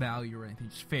not value or anything.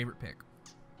 Just favorite pick.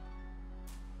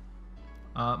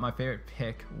 My favorite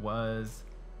pick was.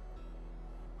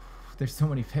 There's so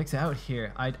many picks out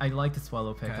here. I like the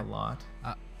Swallow pick a lot.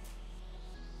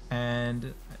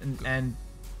 And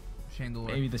Chandelure.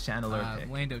 Maybe the Chandelure pick.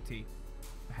 Lando T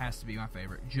has to be my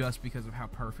favorite, just because of how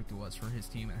perfect it was for his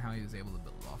team and how he was able to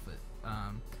build off it.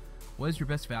 What is your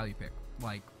best value pick?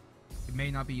 Like, it may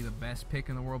not be the best pick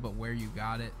in the world, but where you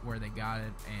got it, where they got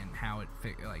it, and how it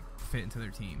fit into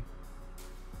their team.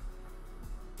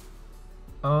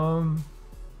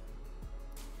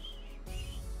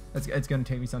 It's gonna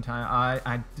take me some time.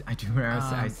 I do remember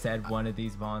I said one of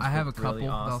these bonds. I have a couple. Really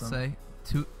awesome. I'll say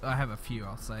two. I have a few.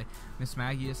 I'll say Miss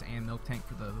Magius and Milk Tank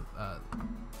for the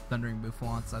Thundering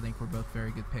Bouffalants. I think were both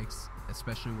very good picks,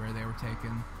 especially where they were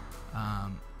taken.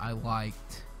 I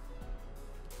liked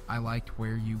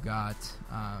where you got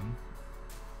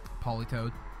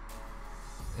Politoed,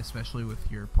 especially with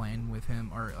your plan with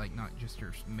him, or like not just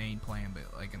your main plan,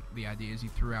 but like the ideas you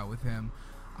threw out with him.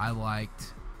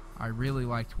 I really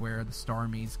liked where the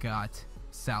Starmies got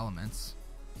Salamence.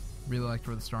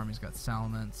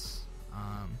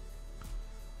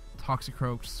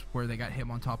 Toxicroaks, where they got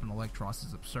Hitmontop and Electros,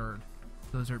 is absurd.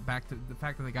 Those are back to the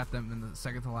fact that they got them in the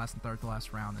second to last and third to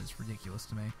last round is ridiculous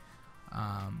to me.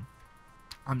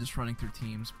 I'm just running through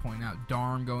teams, pointing out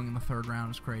Darm going in the third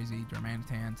round is crazy.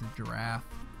 Darmanitan to Giraffe.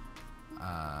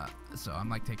 So I'm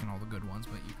like taking all the good ones,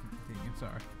 but you can continue.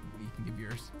 Sorry, you can give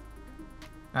yours.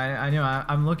 I know.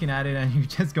 I'm looking at it, and you're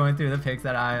just going through the picks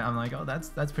that I'm like, oh,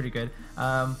 that's pretty good.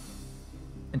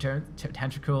 in terms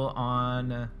Tentacle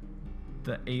on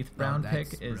the 8th round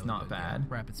pick is really not good, bad. Yeah.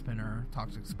 Rapid Spinner,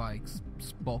 Toxic Spikes,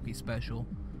 Bulky Special.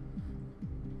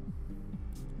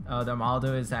 The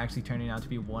Armaldo is actually turning out to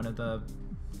be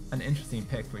an interesting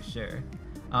pick for sure.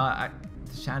 The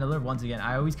Chandler, once again,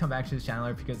 I always come back to the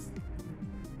Chandler because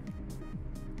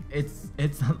it's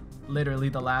literally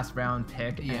the last round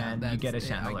pick, and you get a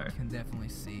Chandler. I can definitely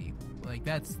see. Like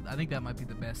I think that might be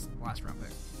the best last round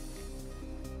pick.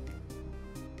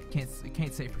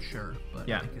 Can't say for sure, but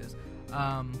yeah. I think it is.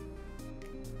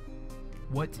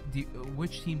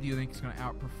 Which team do you think is going to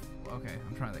outperform? Okay,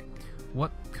 I'm trying to think.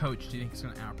 What coach do you think is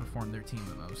going to outperform their team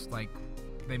the most? Like,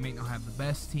 they may not have the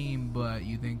best team, but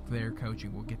you think their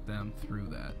coaching will get them through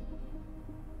that?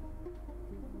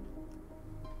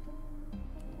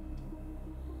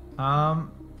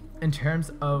 In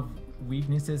terms of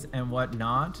weaknesses and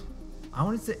whatnot, I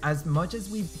want to say, as much as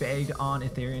we begged on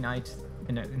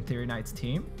Ethereumite's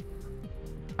team,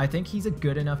 I think he's a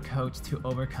good enough coach to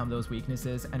overcome those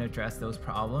weaknesses and address those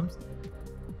problems.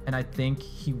 And I think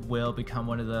he will become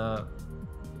one of the...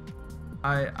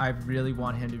 I really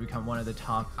want him to become one of the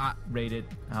top rated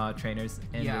trainers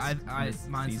in this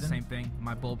mine's season. The same thing.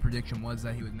 My bold prediction was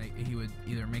that he would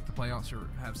either make the playoffs or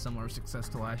have similar success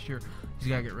to last year. He's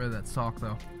got to get rid of that sock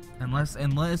though. Unless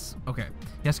okay,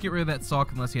 he has to get rid of that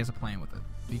sock unless he has a plan with it.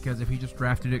 Because if he just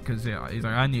drafted it because he's like,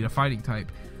 I need a fighting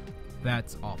type,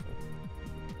 that's awful.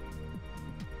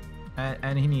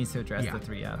 And he needs to address the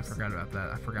 3 Fs. I forgot about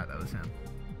that. I forgot that was him.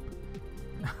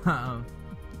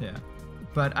 Yeah.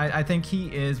 But I think he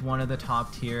is one of the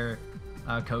top tier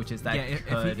coaches that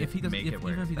could make it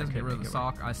work. Even if he doesn't get rid of the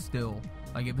sock, I still,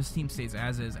 like, if his team stays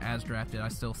as is, as drafted, I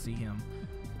still see him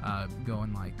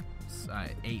going like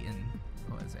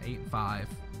 8-5,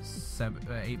 7,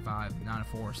 8-5, 9-4,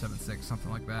 7-6, something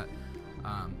like that.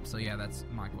 So yeah, that's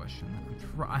my question.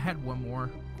 I had one more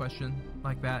question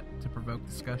like that to provoke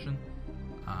discussion.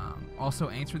 Also,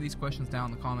 answer these questions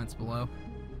down in the comments below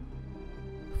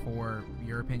for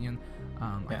your opinion.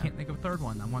 I can't think of a third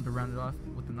one. I wanted to round it off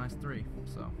with a nice 3.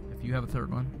 So if you have a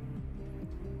third one,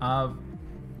 I've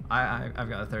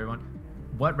got a third one.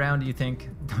 What round do you think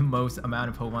the most amount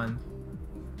of Pokemon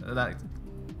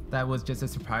that was just a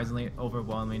surprisingly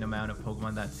overwhelming amount of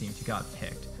Pokemon that seemed to got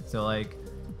picked? So like,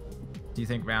 do you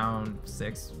think round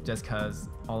 6, just because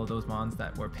all of those mons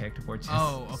that were picked were just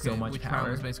so much Which power?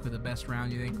 round was basically the best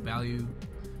round, you think? Value?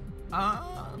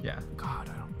 Yeah. God,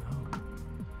 I don't know.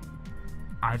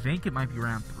 I think it might be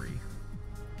round 3.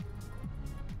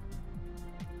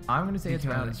 I'm going to say it's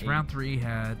round 8. Round 3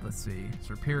 had, let's see,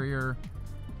 Superior.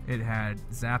 It had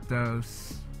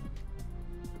Zapdos.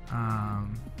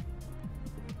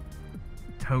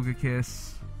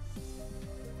 Togekiss.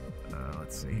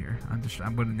 Let's see here. I'm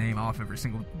going to name off every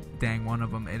single dang one of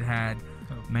them. It had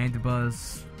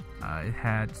Mandibuzz. It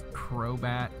had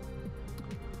Crobat.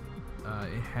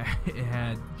 It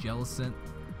had Jellicent.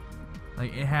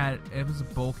 Like it was a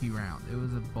bulky round.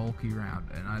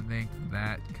 And I think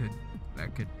that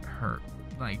could hurt.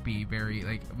 Like be very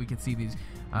like we could see these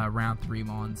round 3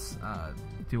 mons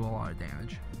do a lot of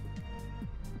damage.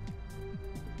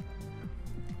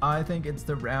 I think it's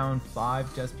the round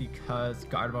 5 just because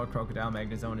Gardevoir, Crocodile,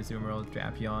 Magnezone, Azumarill,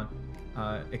 Drapion.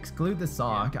 Exclude the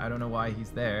sock. I don't know why he's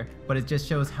there, but it just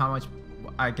shows how much.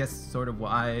 I guess sort of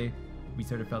why we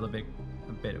sort of felt a bit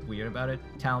weird about it.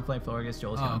 Talonflame, Florges,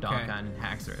 Jolteon, Donphan, and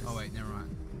Haxorus. Oh wait, never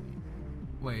mind.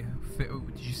 Wait,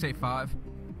 did you say 5?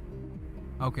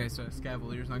 Okay, so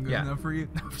Scavalier's not good enough for you?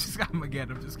 I'm just kidding.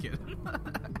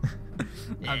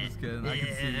 I'm just kidding.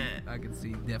 I can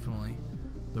see definitely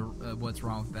what's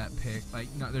wrong with that pick. Like,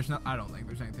 no, I don't think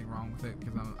there's anything wrong with it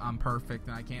because I'm perfect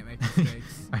and I can't make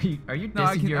mistakes. Are you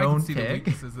dissing your own pick? I can see the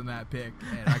weaknesses in that pick,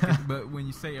 but when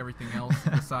you say everything else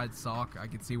besides Sock, I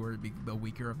can see where it'd be the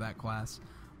weaker of that class.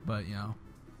 But you know,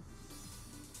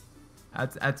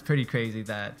 that's pretty crazy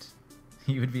that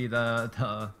he would be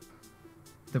the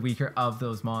weaker of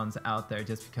those mons out there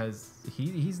just because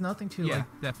he's nothing to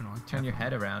definitely turn your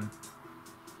head around.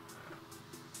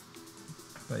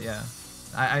 But yeah.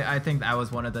 I think that was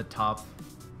one of the top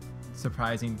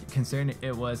surprising, considering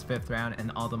it was 5th round and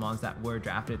all the mons that were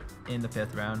drafted in the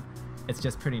 5th round. It's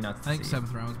just pretty nuts. I think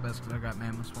 7th round was best because I got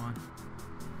Mamoswine.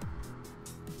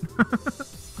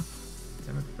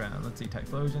 7th round. Let's see.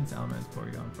 Typhlosion, Salamence,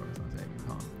 Porygon, Frozone, Egg,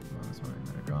 Mamoswine,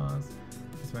 Metagross.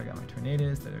 This is where I got my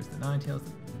Tornadus. There's the Ninetales,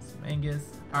 the Mangus.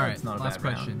 All right, it's not last a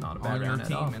bad question. Round. Not a bad on your round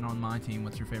team at all. And on my team,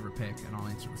 what's your favorite pick? And I'll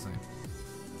answer the same.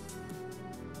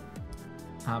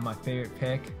 My favorite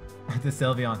pick, the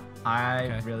Sylveon.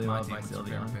 I really love my What's your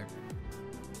Sylveon. favorite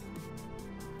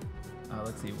pick?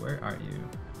 Let's see, where are you?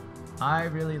 I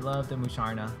really love the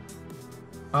Musharna.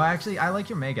 Oh, actually, I like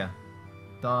your Mega.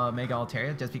 The Mega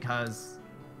Altaria, just because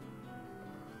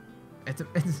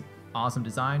it's awesome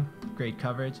design, great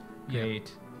coverage,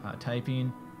 great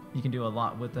typing. You can do a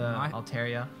lot with the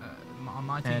Altaria. On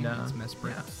my team, it's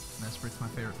Mesprit. Yeah. Mesprit's my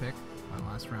favorite pick, my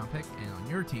last round pick. And on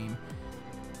your team,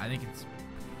 I think it's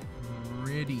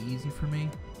pretty easy for me.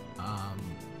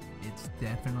 It's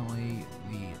definitely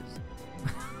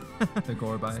the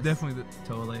Gorbise. It's definitely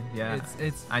totally. Yeah.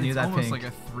 I knew that almost like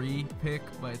a 3 pick,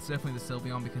 but it's definitely the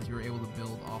Sylveon because you were able to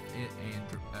build off it and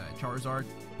Charizard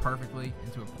perfectly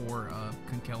into a core of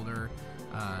Conkeldurr,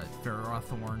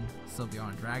 Ferrothorn, Sylveon,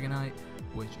 and Dragonite,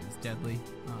 which is deadly.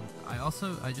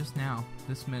 I just now,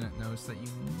 this minute, noticed that you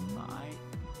might...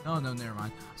 Oh, no, never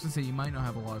mind. I was going to say, you might not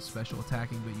have a lot of special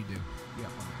attacking, but you do. You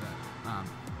got one of that.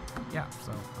 Yeah,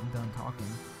 so I'm done talking.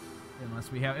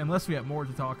 Unless we have more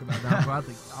to talk about that, I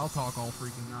think I'll talk all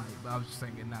freaking night. But I was just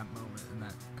saying in that moment, in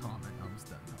that comment, I was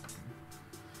done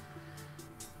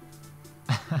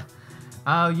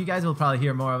talking. You guys will probably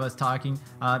hear more of us talking.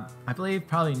 I believe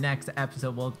probably next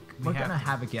episode we're gonna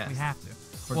have a guest. We have to.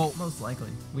 Well, most likely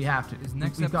we have to. Is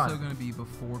next episode going to be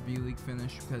before B-League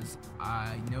finish? Because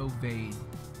I know Vade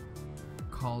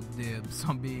called dibs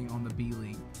on being on the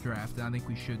B-League draft, and I think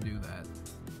we should do that.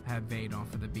 Have Vade on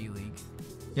for the B-League.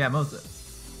 Yeah,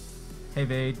 hey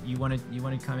Vade, you want to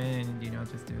come in and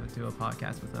just do a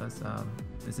podcast with us?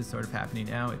 This is sort of happening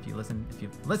now. If you listen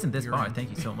this far, thank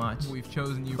you so much. We've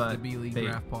chosen you for the B-League Vade,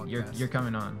 draft podcast. You're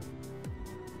coming on.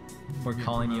 We're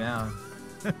calling you out.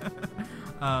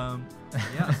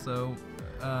 Yeah. So,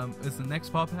 is the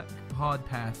next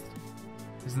podcast?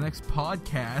 Is the next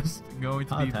podcast going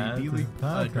to be the B-League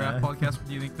draft podcast? Or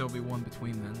do you think there'll be one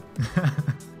between then?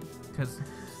 Because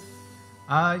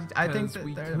I think that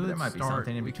there might be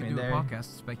something in between there. We could do a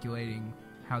podcast speculating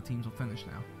how teams will finish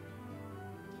now.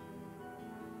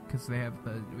 Because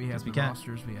we have the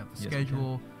rosters, we have the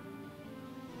schedule.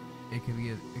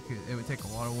 It would take a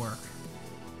lot of work,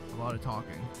 a lot of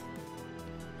talking.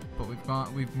 But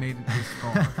we've made it this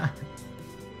far.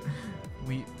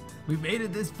 We've made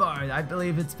it this far. I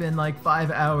believe it's been like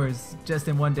 5 hours just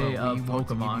in one day of Pokemon. Want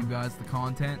to give you guys the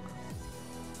content.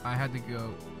 I had to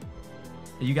go.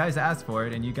 You guys asked for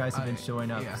it, and you guys have been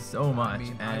showing up so much. I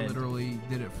mean, I literally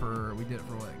we did it for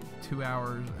like 2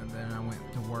 hours, and then I went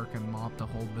to work and mopped the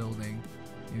whole building,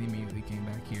 and immediately came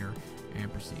back here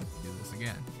and proceeded to do this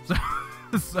again.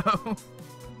 So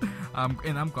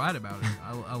and I'm glad about it.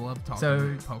 I love talking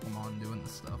about Pokemon and doing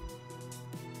this stuff.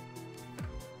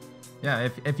 Yeah,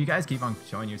 if you guys keep on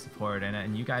showing your support,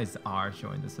 and you guys are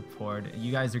showing the support,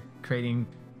 you guys are creating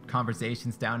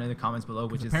conversations down in the comments below,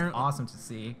 which is awesome to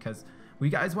see, because we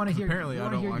guys want to hear. Apparently,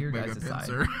 I don't like your Mega guys' side.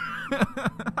 Pincer.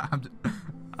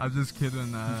 I'm just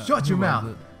kidding. Shut your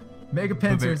mouth. Mega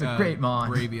Pincer is a great mon.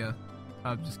 Bravia.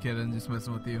 I'm just kidding. Just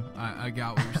messing with you. I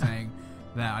got what you're saying.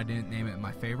 That I didn't name it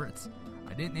my favorites.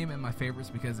 I didn't name it my favorites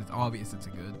because it's obvious it's a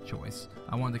good choice.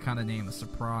 I wanted to kind of name a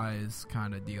surprise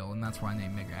kind of deal, and that's why I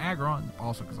named Mega Aggron.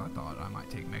 Also, because I thought I might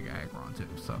take Mega Aggron too.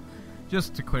 So,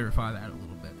 just to clarify that a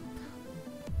little bit.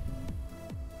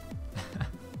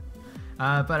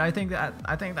 But I think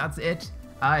that's it.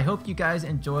 I hope you guys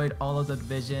enjoyed all of the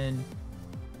Division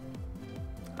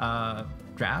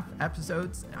draft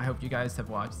episodes. I hope you guys have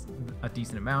watched a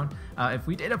decent amount. If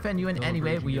we did offend you in any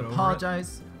way, we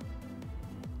apologize.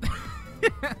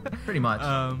 Pretty much.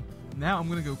 Now I'm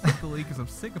gonna go quit the league because I'm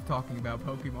sick of talking about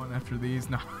Pokemon after these.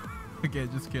 No, again,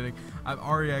 just kidding. I've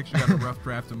already actually got a rough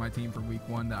draft of my team for week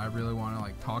 1 that I really want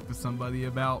to talk to somebody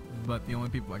about, but the only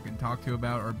people I can talk to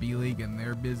about are B-League, and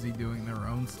they're busy doing their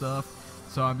own stuff.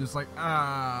 So I'm just like,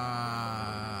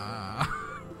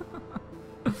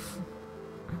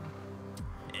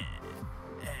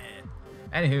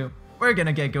 Anywho, we're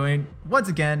gonna get going. Once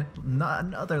again, not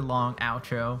another long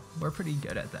outro. We're pretty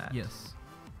good at that. Yes.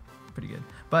 Pretty good.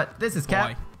 But this is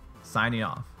Cap signing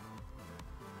off.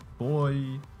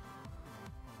 Boy.